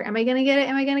depicting here. Am I going to get it?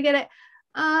 Am I going to get it?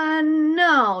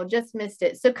 No, just missed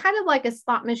it. So kind of like a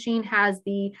slot machine has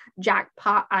the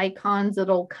jackpot icons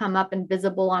that'll come up and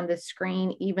visible on the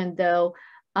screen, even though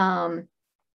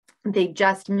they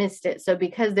just missed it. So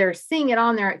because they're seeing it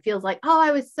on there, it feels like, oh,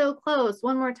 I was so close.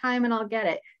 One more time and I'll get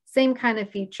it. Same kind of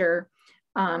feature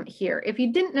here. If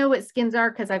you didn't know what skins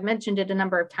are, because I've mentioned it a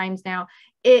number of times now,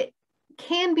 it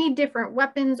can be different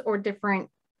weapons or different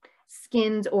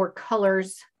skins or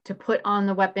colors to put on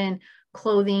the weapon,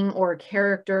 clothing or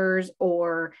characters,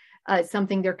 or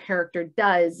something their character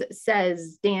does,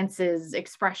 says, dances,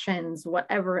 expressions,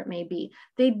 whatever it may be.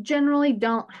 They generally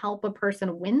don't help a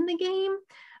person win the game,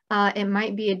 It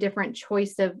might be a different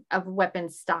choice of weapon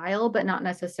style, but not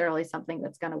necessarily something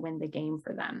that's going to win the game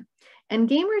for them. And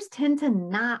gamers tend to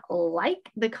not like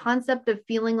the concept of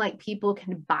feeling like people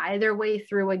can buy their way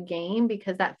through a game,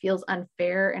 because that feels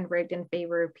unfair and rigged in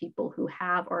favor of people who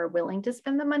have or are willing to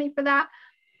spend the money for that.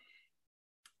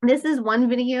 This is one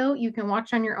video you can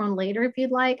watch on your own later if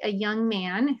you'd like. A young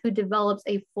man who develops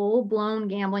a full-blown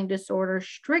gambling disorder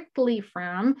strictly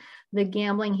from the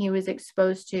gambling he was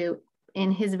exposed to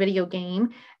in his video game.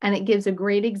 And it gives a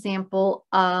great example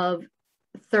of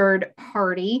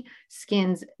third-party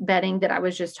skins betting that I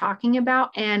was just talking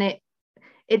about. And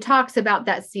it talks about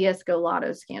that CSGO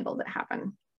Lotto scandal that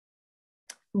happened.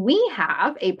 We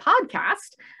have a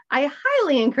podcast. I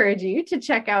highly encourage you to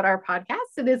check out our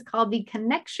podcast. It is called the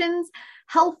Connections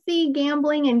Healthy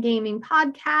Gambling and Gaming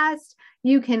Podcast.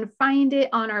 You can find it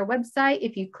on our website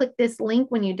if you click this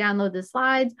link when you download the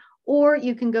slides, or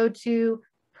you can go to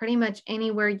pretty much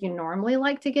anywhere you normally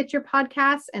like to get your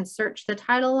podcasts and search the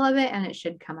title of it, and it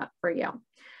should come up for you.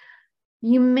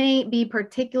 You may be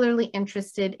particularly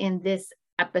interested in this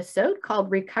episode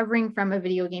called Recovering from a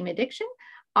Video Game Addiction.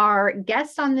 Our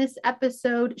guest on this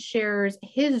episode shares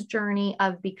his journey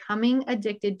of becoming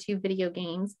addicted to video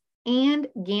games and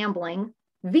gambling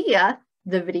via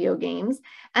the video games.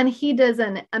 And he does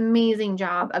an amazing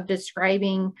job of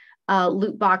describing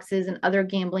loot boxes and other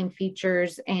gambling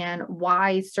features and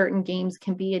why certain games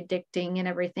can be addicting and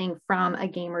everything from a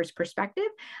gamer's perspective.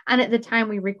 And at the time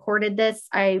we recorded this,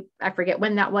 I forget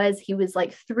when that was, he was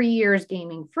like 3 years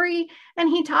gaming free. And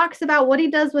he talks about what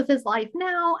he does with his life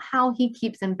now, how he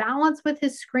keeps in balance with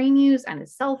his screen use and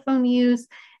his cell phone use,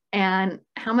 and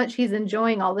how much he's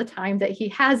enjoying all the time that he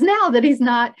has now that he's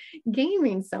not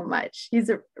gaming so much. He's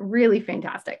really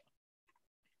fantastic.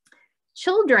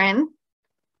 Children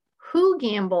who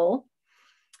gamble,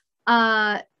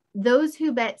 those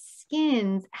who bet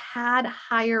skins had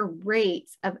higher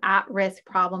rates of at-risk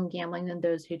problem gambling than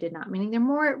those who did not, meaning they're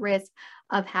more at risk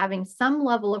of having some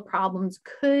level of problems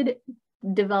could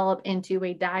develop into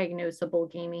a diagnosable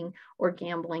gaming or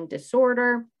gambling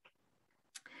disorder.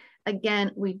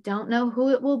 Again, we don't know who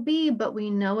it will be, but we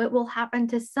know it will happen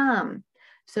to some.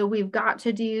 So we've got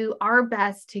to do our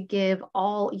best to give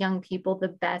all young people the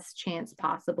best chance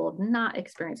possible of not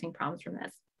experiencing problems from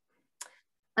this.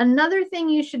 Another thing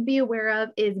you should be aware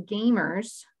of is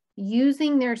gamers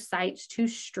using their sites to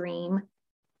stream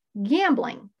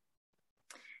gambling.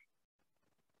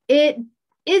 It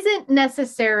isn't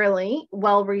necessarily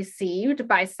well received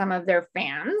by some of their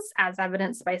fans, as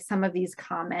evidenced by some of these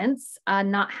comments,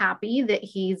 not happy that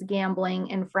he's gambling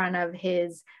in front of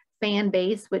his fan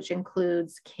base, which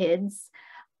includes kids.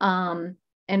 And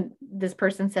this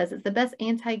person says it's the best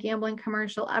anti-gambling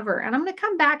commercial ever. And I'm going to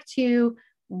come back to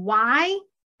why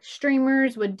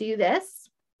streamers would do this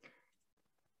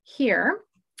here.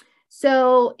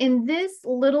 So in this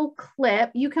little clip,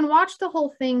 you can watch the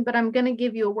whole thing, but I'm going to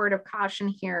give you a word of caution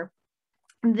here.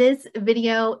 This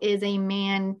video is a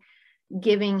man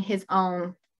giving his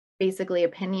own basically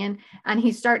opinion. And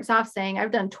he starts off saying,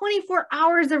 I've done 24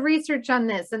 hours of research on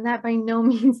this, and that by no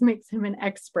means makes him an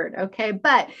expert. Okay.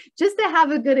 But just to have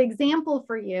a good example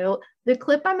for you, the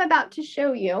clip I'm about to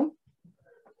show you,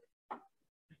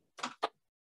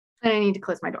 and I need to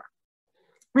close my door.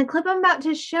 The clip I'm about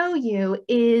to show you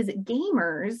is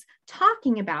gamers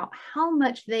talking about how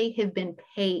much they have been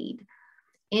paid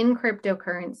in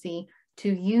cryptocurrency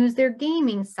to use their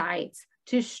gaming sites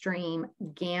to stream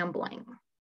gambling.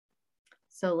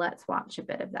 So let's watch a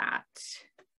bit of that.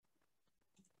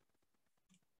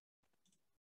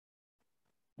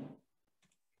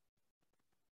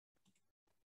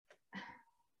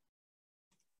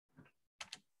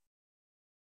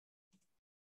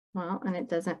 Well, and it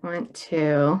doesn't want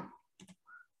to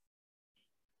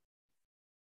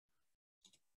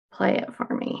play it for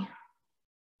me.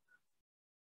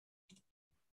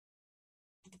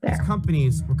 These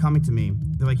companies were coming to me.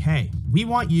 They're like, hey, we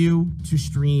want you to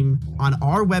stream on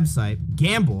our website,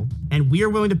 gamble, and we are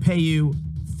willing to pay you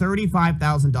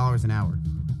 $35,000 an hour.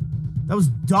 That was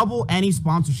double any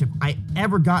sponsorship I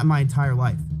ever got in my entire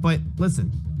life. But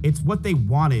listen, it's what they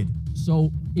wanted.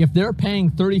 So if they're paying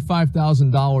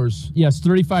 $35,000, yes,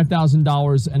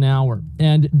 $35,000 an hour,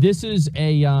 and this is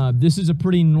a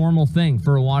pretty normal thing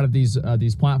for a lot of these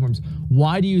platforms.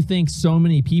 Why do you think so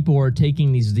many people are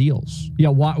taking these deals? Yeah,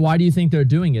 why do you think they're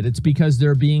doing it? It's because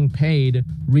they're being paid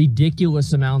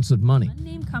ridiculous amounts of money. One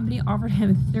name company offered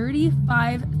him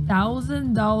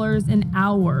 $35,000 an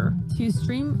hour to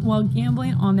stream while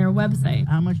gambling on their website.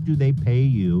 How much do they pay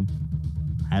you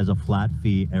as a flat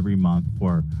fee every month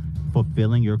for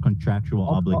fulfilling your contractual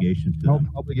obligations to them? I'll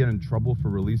probably get in trouble for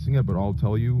releasing it, but I'll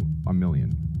tell you, $1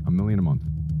 million. $1 million a month.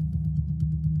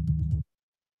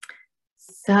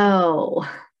 So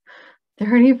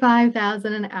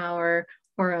 35,000 an hour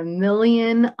or $1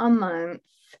 million a month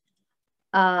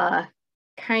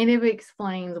kind of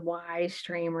explains why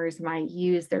streamers might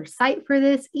use their site for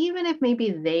this, even if maybe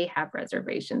they have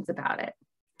reservations about it.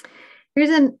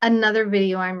 Here's another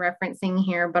video I'm referencing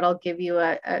here, but I'll give you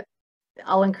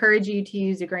I'll encourage you to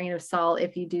use a grain of salt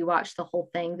if you do watch the whole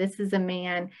thing. This is a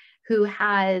man who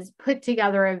has put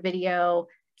together a video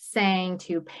saying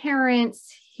to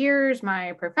parents, here's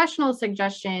my professional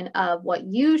suggestion of what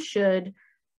you should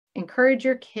encourage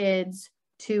your kids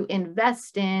to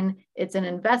invest in. It's an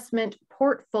investment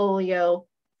portfolio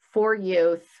for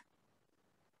youth,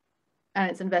 and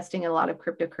it's investing in a lot of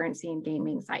cryptocurrency and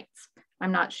gaming sites.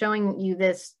 I'm not showing you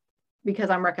this because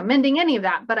I'm recommending any of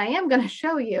that, but I am going to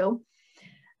show you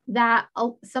that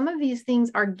some of these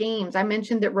things are games. I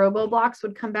mentioned that Roblox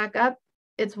would come back up.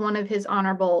 It's one of his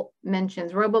honorable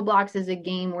mentions. Roblox is a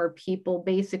game where people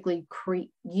basically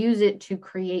use it to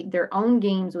create their own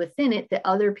games within it that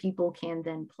other people can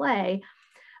then play.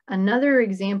 Another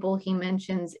example he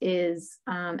mentions is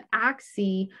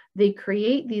Axie. They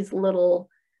create these little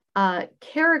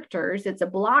characters. It's a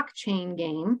blockchain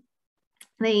game.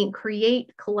 They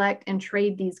create, collect, and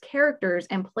trade these characters,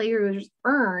 and players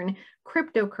earn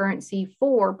cryptocurrency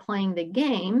for playing the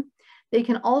game. They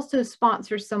can also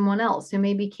sponsor someone else who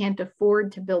maybe can't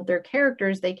afford to build their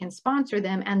characters. They can sponsor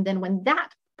them, and then when that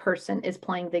person is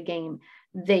playing the game,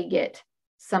 they get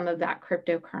some of that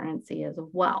cryptocurrency as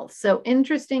well. So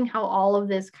interesting how all of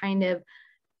this kind of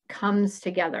comes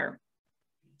together.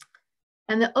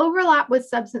 And the overlap with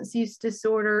substance use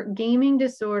disorder, gaming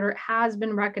disorder, has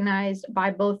been recognized by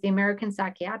both the American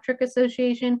Psychiatric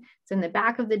Association, it's in the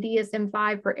back of the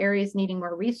DSM-5 for areas needing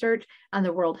more research, and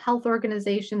the World Health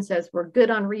Organization says we're good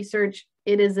on research,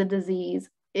 it is a disease,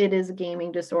 it is a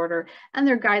gaming disorder, and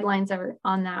their guidelines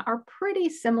on that are pretty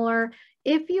similar.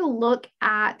 If you look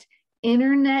at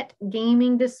internet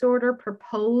gaming disorder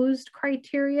proposed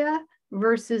criteria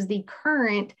versus the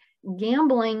current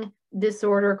gambling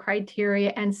disorder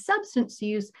criteria and substance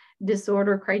use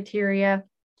disorder criteria,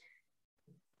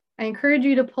 I encourage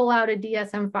you to pull out a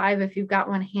DSM-5 if you've got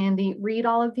one handy, read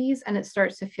all of these, and it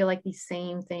starts to feel like the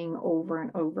same thing over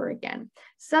and over again.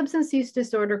 Substance use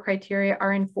disorder criteria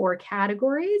are in 4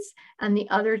 categories, and the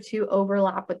other 2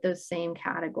 overlap with those same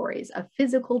categories of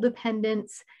physical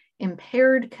dependence,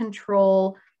 impaired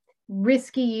control,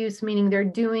 risky use, meaning they're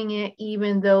doing it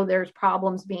even though there's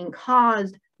problems being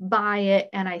caused by it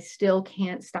and I still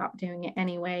can't stop doing it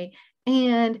anyway,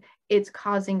 and it's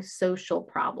causing social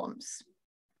problems.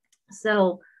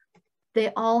 So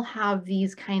they all have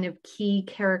these kind of key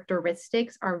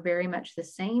characteristics, are very much the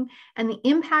same, and the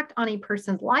impact on a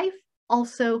person's life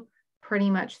also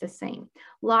pretty much the same.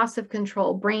 Loss of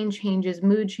control, brain changes,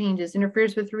 mood changes,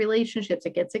 interferes with relationships,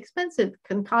 it gets expensive,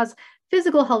 can cause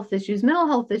physical health issues, mental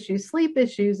health issues, sleep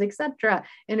issues, etc.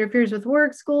 Interferes with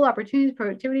work, school, opportunities,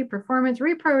 productivity, performance,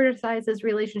 reprioritizes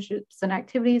relationships and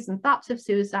activities, and thoughts of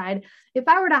suicide. If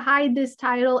I were to hide this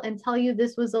title and tell you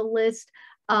this was a list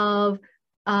of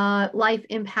life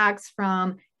impacts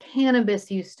from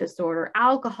cannabis use disorder,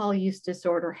 alcohol use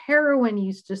disorder, heroin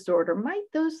use disorder, might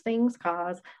those things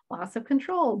cause loss of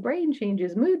control, brain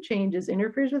changes, mood changes,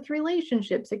 interferes with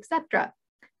relationships, etc.?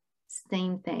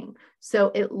 Same thing.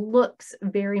 So it looks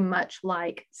very much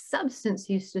like substance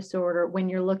use disorder when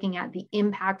you're looking at the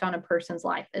impact on a person's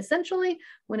life. Essentially,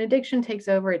 when addiction takes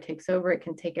over, it takes over. It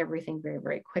can take everything very,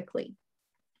 very quickly.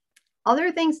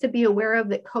 Other things to be aware of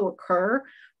that co-occur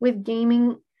with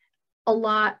gaming a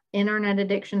lot: internet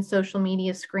addiction, social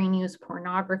media, screen use,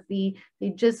 pornography.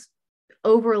 They just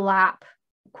overlap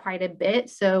quite a bit.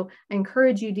 So I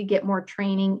encourage you to get more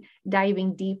training,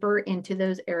 diving deeper into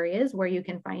those areas where you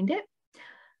can find it.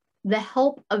 The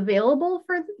help available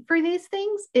for these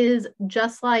things is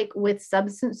just like with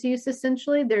substance use,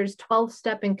 essentially. There's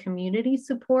 12-step and community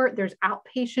support. There's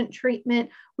outpatient treatment,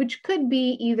 which could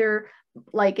be either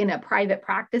like in a private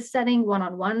practice setting,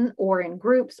 one-on-one, or in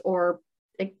groups, or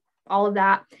all of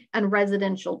that, and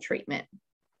residential treatment.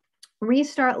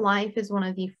 Restart Life is one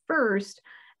of the first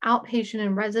outpatient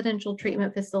and residential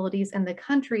treatment facilities in the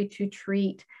country to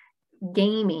treat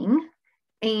gaming,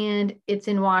 and it's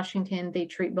in Washington. They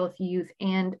treat both youth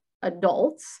and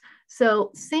adults.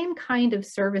 So same kind of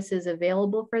services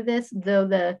available for this, though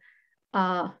the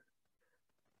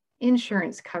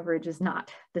insurance coverage is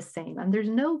not the same, and there's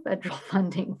no federal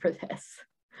funding for this.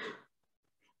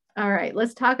 All right,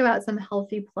 let's talk about some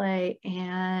healthy play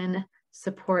and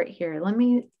support here. Let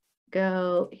me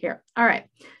go here. All right,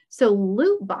 so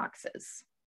loot boxes.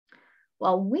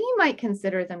 Well, we might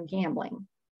consider them gambling.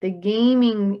 The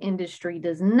gaming industry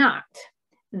does not.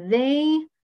 They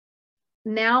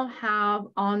now have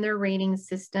on their rating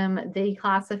system, they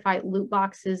classify loot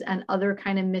boxes and other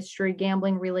kind of mystery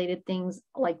gambling related things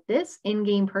like this.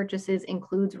 In-game purchases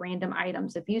includes random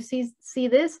items. If you see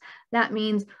this, that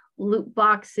means loot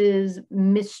boxes,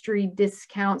 mystery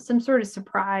discounts, some sort of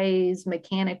surprise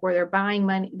mechanic where they're buying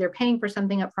money, they're paying for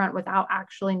something up front without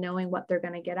actually knowing what they're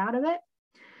going to get out of it.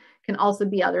 Can also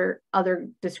be other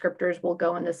descriptors will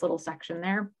go in this little section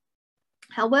there.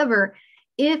 However,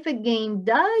 if a game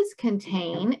does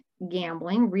contain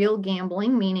gambling, real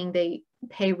gambling, meaning they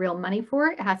pay real money for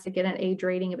it, it has to get an age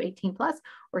rating of 18 plus,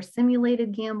 or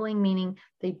simulated gambling, meaning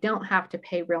they don't have to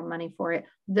pay real money for it,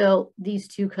 though these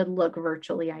two could look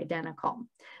virtually identical.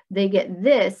 They get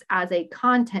this as a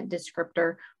content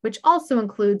descriptor, which also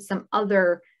includes some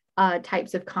other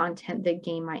types of content the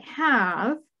game might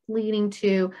have, leading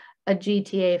to a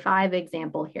GTA 5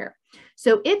 example here.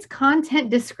 So its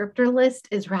content descriptor list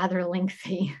is rather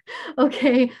lengthy.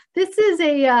 Okay, this is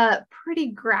a pretty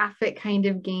graphic kind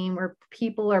of game where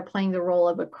people are playing the role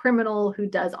of a criminal who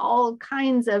does all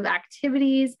kinds of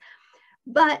activities.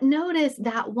 But notice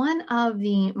that one of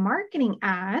the marketing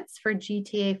ads for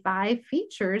GTA 5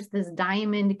 features this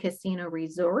Diamond Casino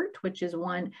Resort, which is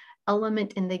one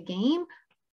element in the game,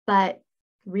 but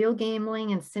real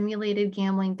gambling and simulated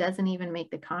gambling doesn't even make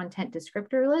the content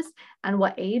descriptor list. And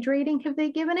what age rating have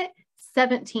they given it?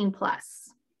 17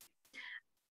 plus.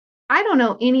 I don't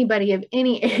know anybody of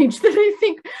any age that I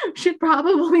think should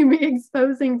probably be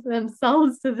exposing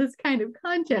themselves to this kind of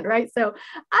content, right? So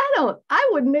I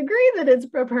wouldn't agree that it's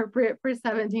appropriate for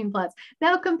 17 plus.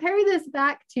 Now compare this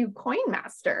back to Coin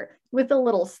Master with a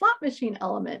little slot machine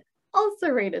element, also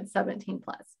rated 17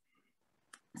 plus.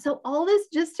 So all this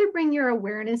just to bring your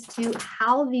awareness to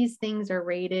how these things are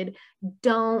rated.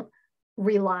 Don't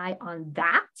rely on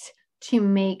that to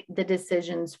make the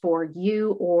decisions for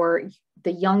you or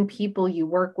the young people you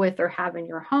work with or have in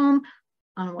your home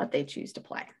on what they choose to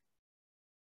play.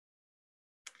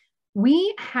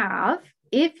 We have,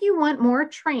 if you want more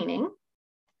training,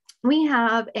 we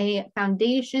have a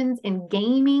Foundations in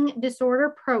Gaming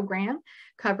Disorder program,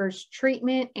 covers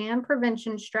treatment and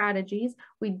prevention strategies.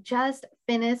 We just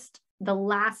finished the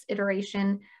last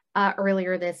iteration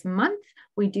earlier this month.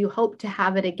 We do hope to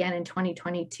have it again in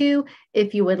 2022.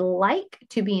 If you would like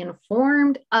to be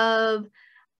informed of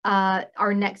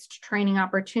our next training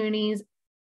opportunities,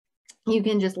 you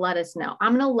can just let us know.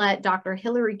 I'm going to let Dr.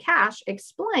 Hillary Cash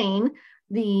explain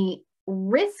the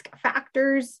risk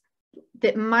factors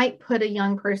that might put a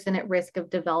young person at risk of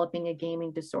developing a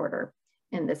gaming disorder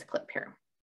in this clip here.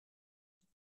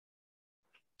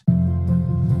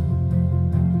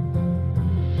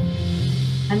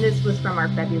 And this was from our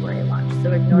February launch,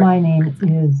 so ignore. My name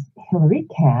is Hillary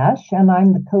Cash, and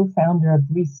I'm the co-founder of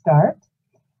Restart.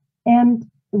 And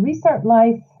Restart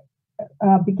Life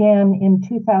began in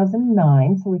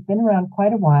 2009, so we've been around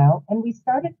quite a while. And we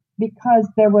started because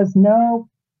there was no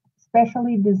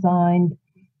specially designed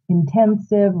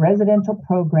intensive residential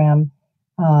program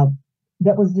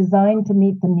that was designed to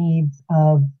meet the needs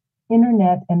of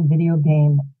internet and video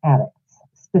game addicts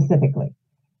specifically.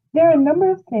 There are a number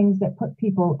of things that put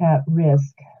people at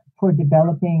risk for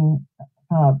developing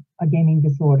a gaming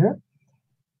disorder.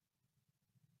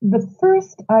 The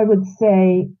first, I would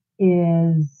say,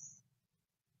 is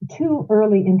too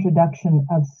early introduction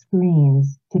of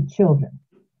screens to children.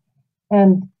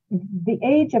 And the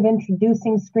age of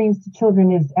introducing screens to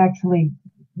children is actually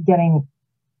getting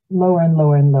lower and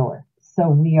lower and lower. So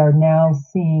we are now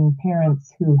seeing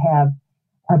parents who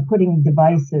are putting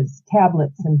devices,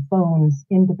 tablets and phones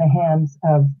into the hands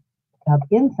of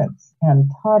infants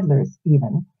and toddlers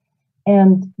even.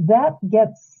 And that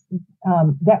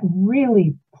that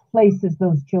really places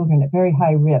those children at very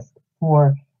high risk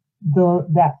for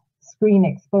that screen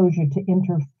exposure to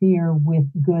interfere with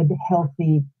good,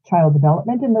 healthy child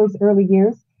development in those early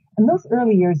years. And those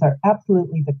early years are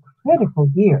absolutely the critical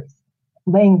years,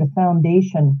 laying the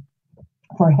foundation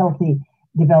for healthy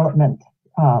development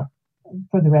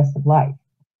for the rest of life.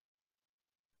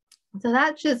 So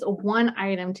that's just one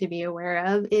item to be aware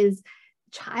of, is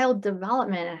child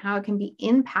development and how it can be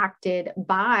impacted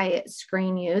by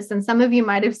screen use. And some of you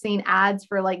might have seen ads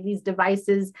for like these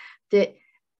devices that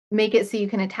make it so you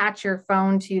can attach your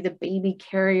phone to the baby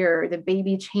carrier, the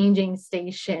baby changing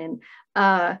station.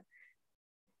 Not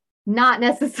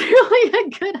necessarily a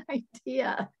good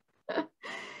idea.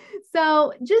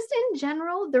 So just in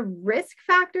general, the risk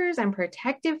factors and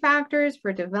protective factors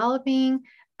for developing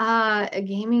a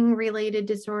gaming related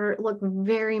disorder look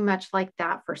very much like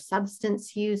that for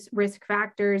substance use risk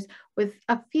factors, with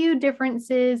a few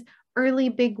differences early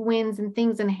big wins and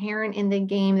things inherent in the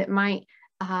game that might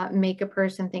make a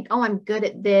person think, oh, I'm good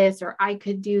at this, or I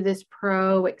could do this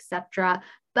pro, etc.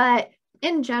 But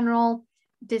in general,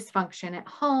 dysfunction at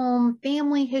home,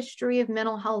 family history of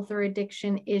mental health or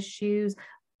addiction issues,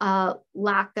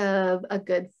 lack of a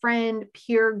good friend,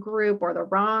 peer group, or the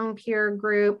wrong peer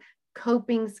group,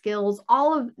 coping skills,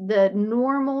 all of the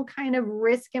normal kind of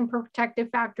risk and protective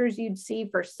factors you'd see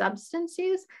for substance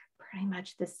use, pretty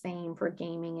much the same for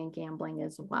gaming and gambling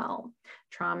as well.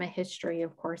 Trauma history,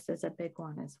 of course, is a big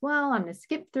one as well. I'm going to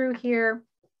skip through here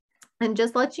and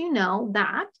just let you know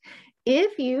that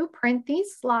if you print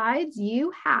these slides,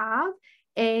 you have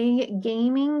a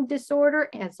gaming disorder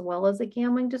as well as a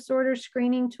gambling disorder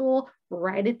screening tool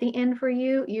right at the end for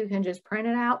you. You can just print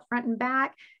it out front and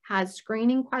back, has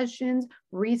screening questions,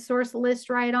 resource list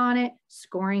right on it,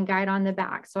 scoring guide on the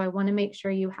back. So I want to make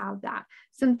sure you have that.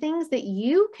 Some things that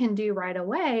you can do right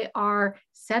away are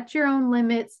set your own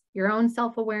limits, your own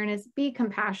self-awareness, be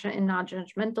compassionate and not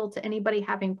judgmental to anybody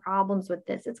having problems with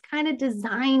this. It's kind of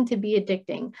designed to be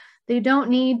addicting. They don't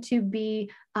need to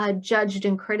be judged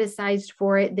and criticized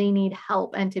for it. They need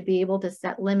help and to be able to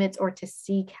set limits or to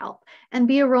seek help and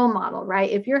be a role model,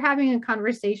 right? If you're having a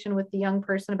conversation with the young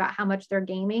person about how much they're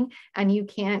gaming and you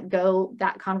can't go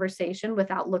that conversation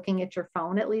without looking at your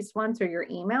phone at least once or your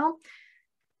email,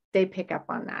 they pick up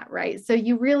on that, right? So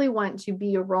you really want to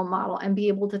be a role model and be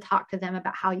able to talk to them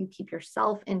about how you keep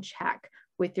yourself in check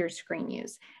with your screen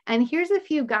use. And here's a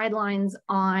few guidelines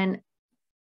on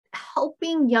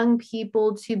helping young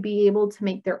people to be able to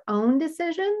make their own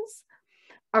decisions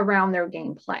around their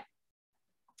gameplay.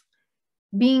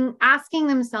 Asking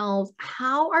themselves,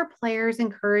 how are players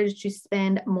encouraged to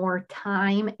spend more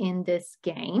time in this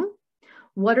game?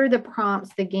 What are the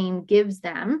prompts the game gives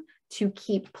them to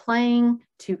keep playing,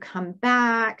 to come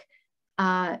back,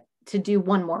 to do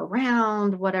one more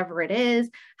round, whatever it is?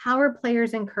 How are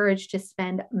players encouraged to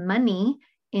spend money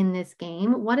in this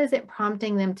game? What is it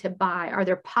prompting them to buy? Are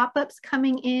there pop-ups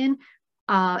coming in,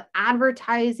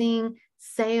 advertising,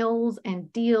 sales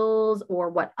and deals, or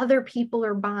what other people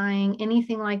are buying,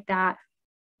 anything like that?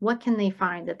 What can they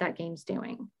find that that game's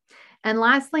doing? And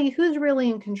lastly, who's really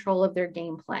in control of their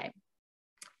gameplay?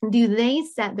 Do they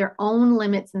set their own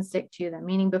limits and stick to them?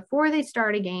 Meaning before they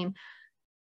start a game,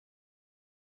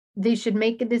 they should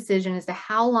make a decision as to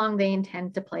how long they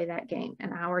intend to play that game,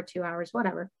 an hour, 2 hours,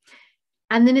 whatever.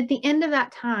 And then at the end of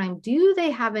that time, do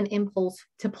they have an impulse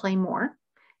to play more?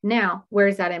 Now,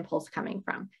 where's that impulse coming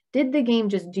from? Did the game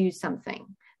just do something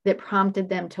that prompted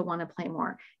them to want to play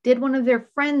more? Did one of their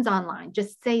friends online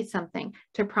just say something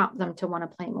to prompt them to want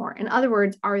to play more? In other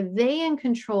words, are they in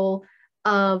control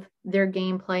of their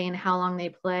gameplay and how long they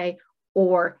play,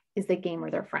 or is the game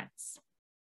with their friends?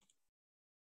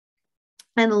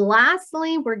 And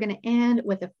lastly, we're going to end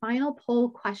with a final poll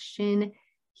question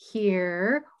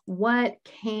here. What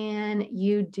can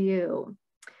you do?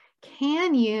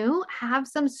 Can you have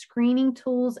some screening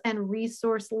tools and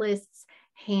resource lists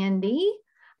handy?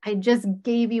 I just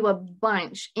gave you a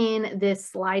bunch in this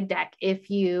slide deck. If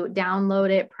you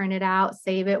download it, print it out,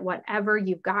 save it, whatever,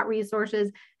 you've got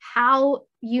resources. How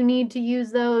you need to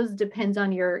use those depends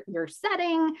on your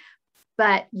setting,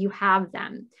 but you have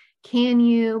them. Can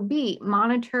you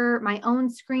monitor my own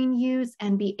screen use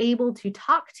and be able to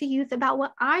talk to youth about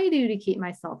what I do to keep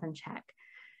myself in check?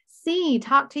 C,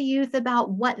 talk to youth about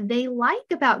what they like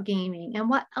about gaming and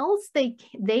what else they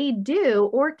do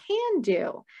or can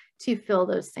do to fill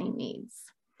those same needs.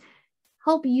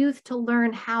 Help youth to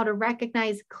learn how to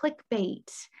recognize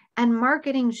clickbait and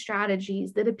marketing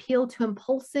strategies that appeal to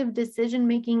impulsive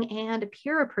decision-making and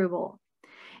peer approval.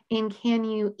 And can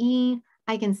you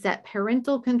I can set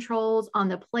parental controls on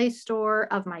the Play Store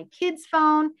of my kid's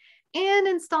phone and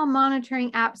install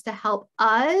monitoring apps to help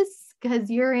us, because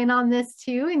you're in on this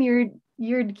too, and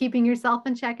you're keeping yourself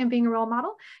in check and being a role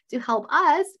model, to help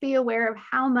us be aware of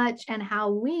how much and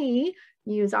how we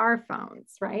use our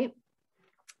phones, right?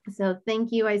 So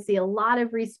thank you. I see a lot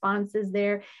of responses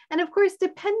there. And of course,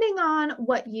 depending on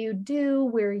what you do,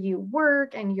 where you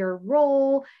work and your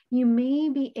role, you may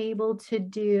be able to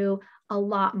do a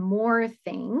lot more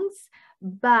things,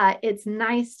 but it's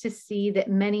nice to see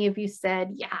that many of you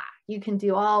said, yeah, you can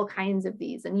do all kinds of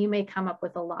these, and you may come up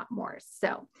with a lot more.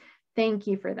 So thank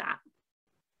you for that.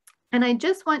 And I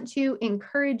just want to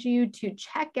encourage you to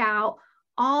check out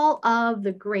all of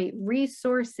the great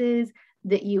resources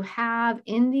that you have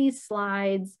in these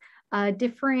slides,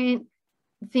 different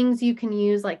things you can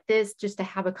use like this just to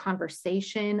have a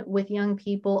conversation with young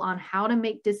people on how to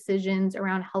make decisions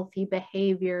around healthy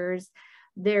behaviors.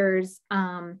 There's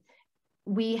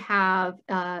We have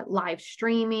live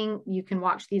streaming. You can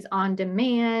watch these on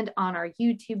demand on our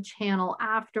YouTube channel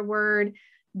afterward.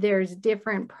 There's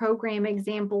different program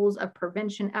examples of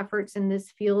prevention efforts in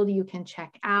this field you can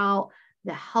check out.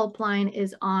 The helpline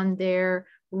is on there,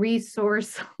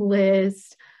 resource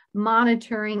list,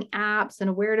 monitoring apps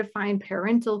and where to find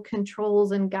parental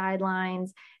controls and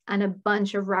guidelines, and a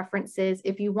bunch of references.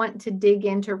 If you want to dig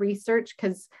into research,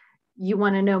 because you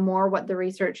want to know more what the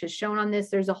research has shown on this,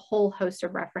 there's a whole host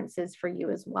of references for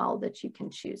you as well that you can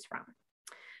choose from.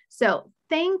 So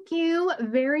thank you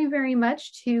very, very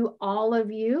much to all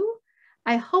of you.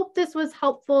 I hope this was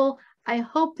helpful. I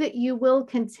hope that you will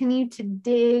continue to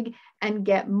dig and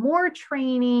get more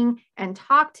training and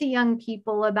talk to young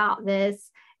people about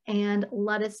this, and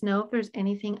let us know if there's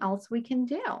anything else we can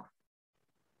do.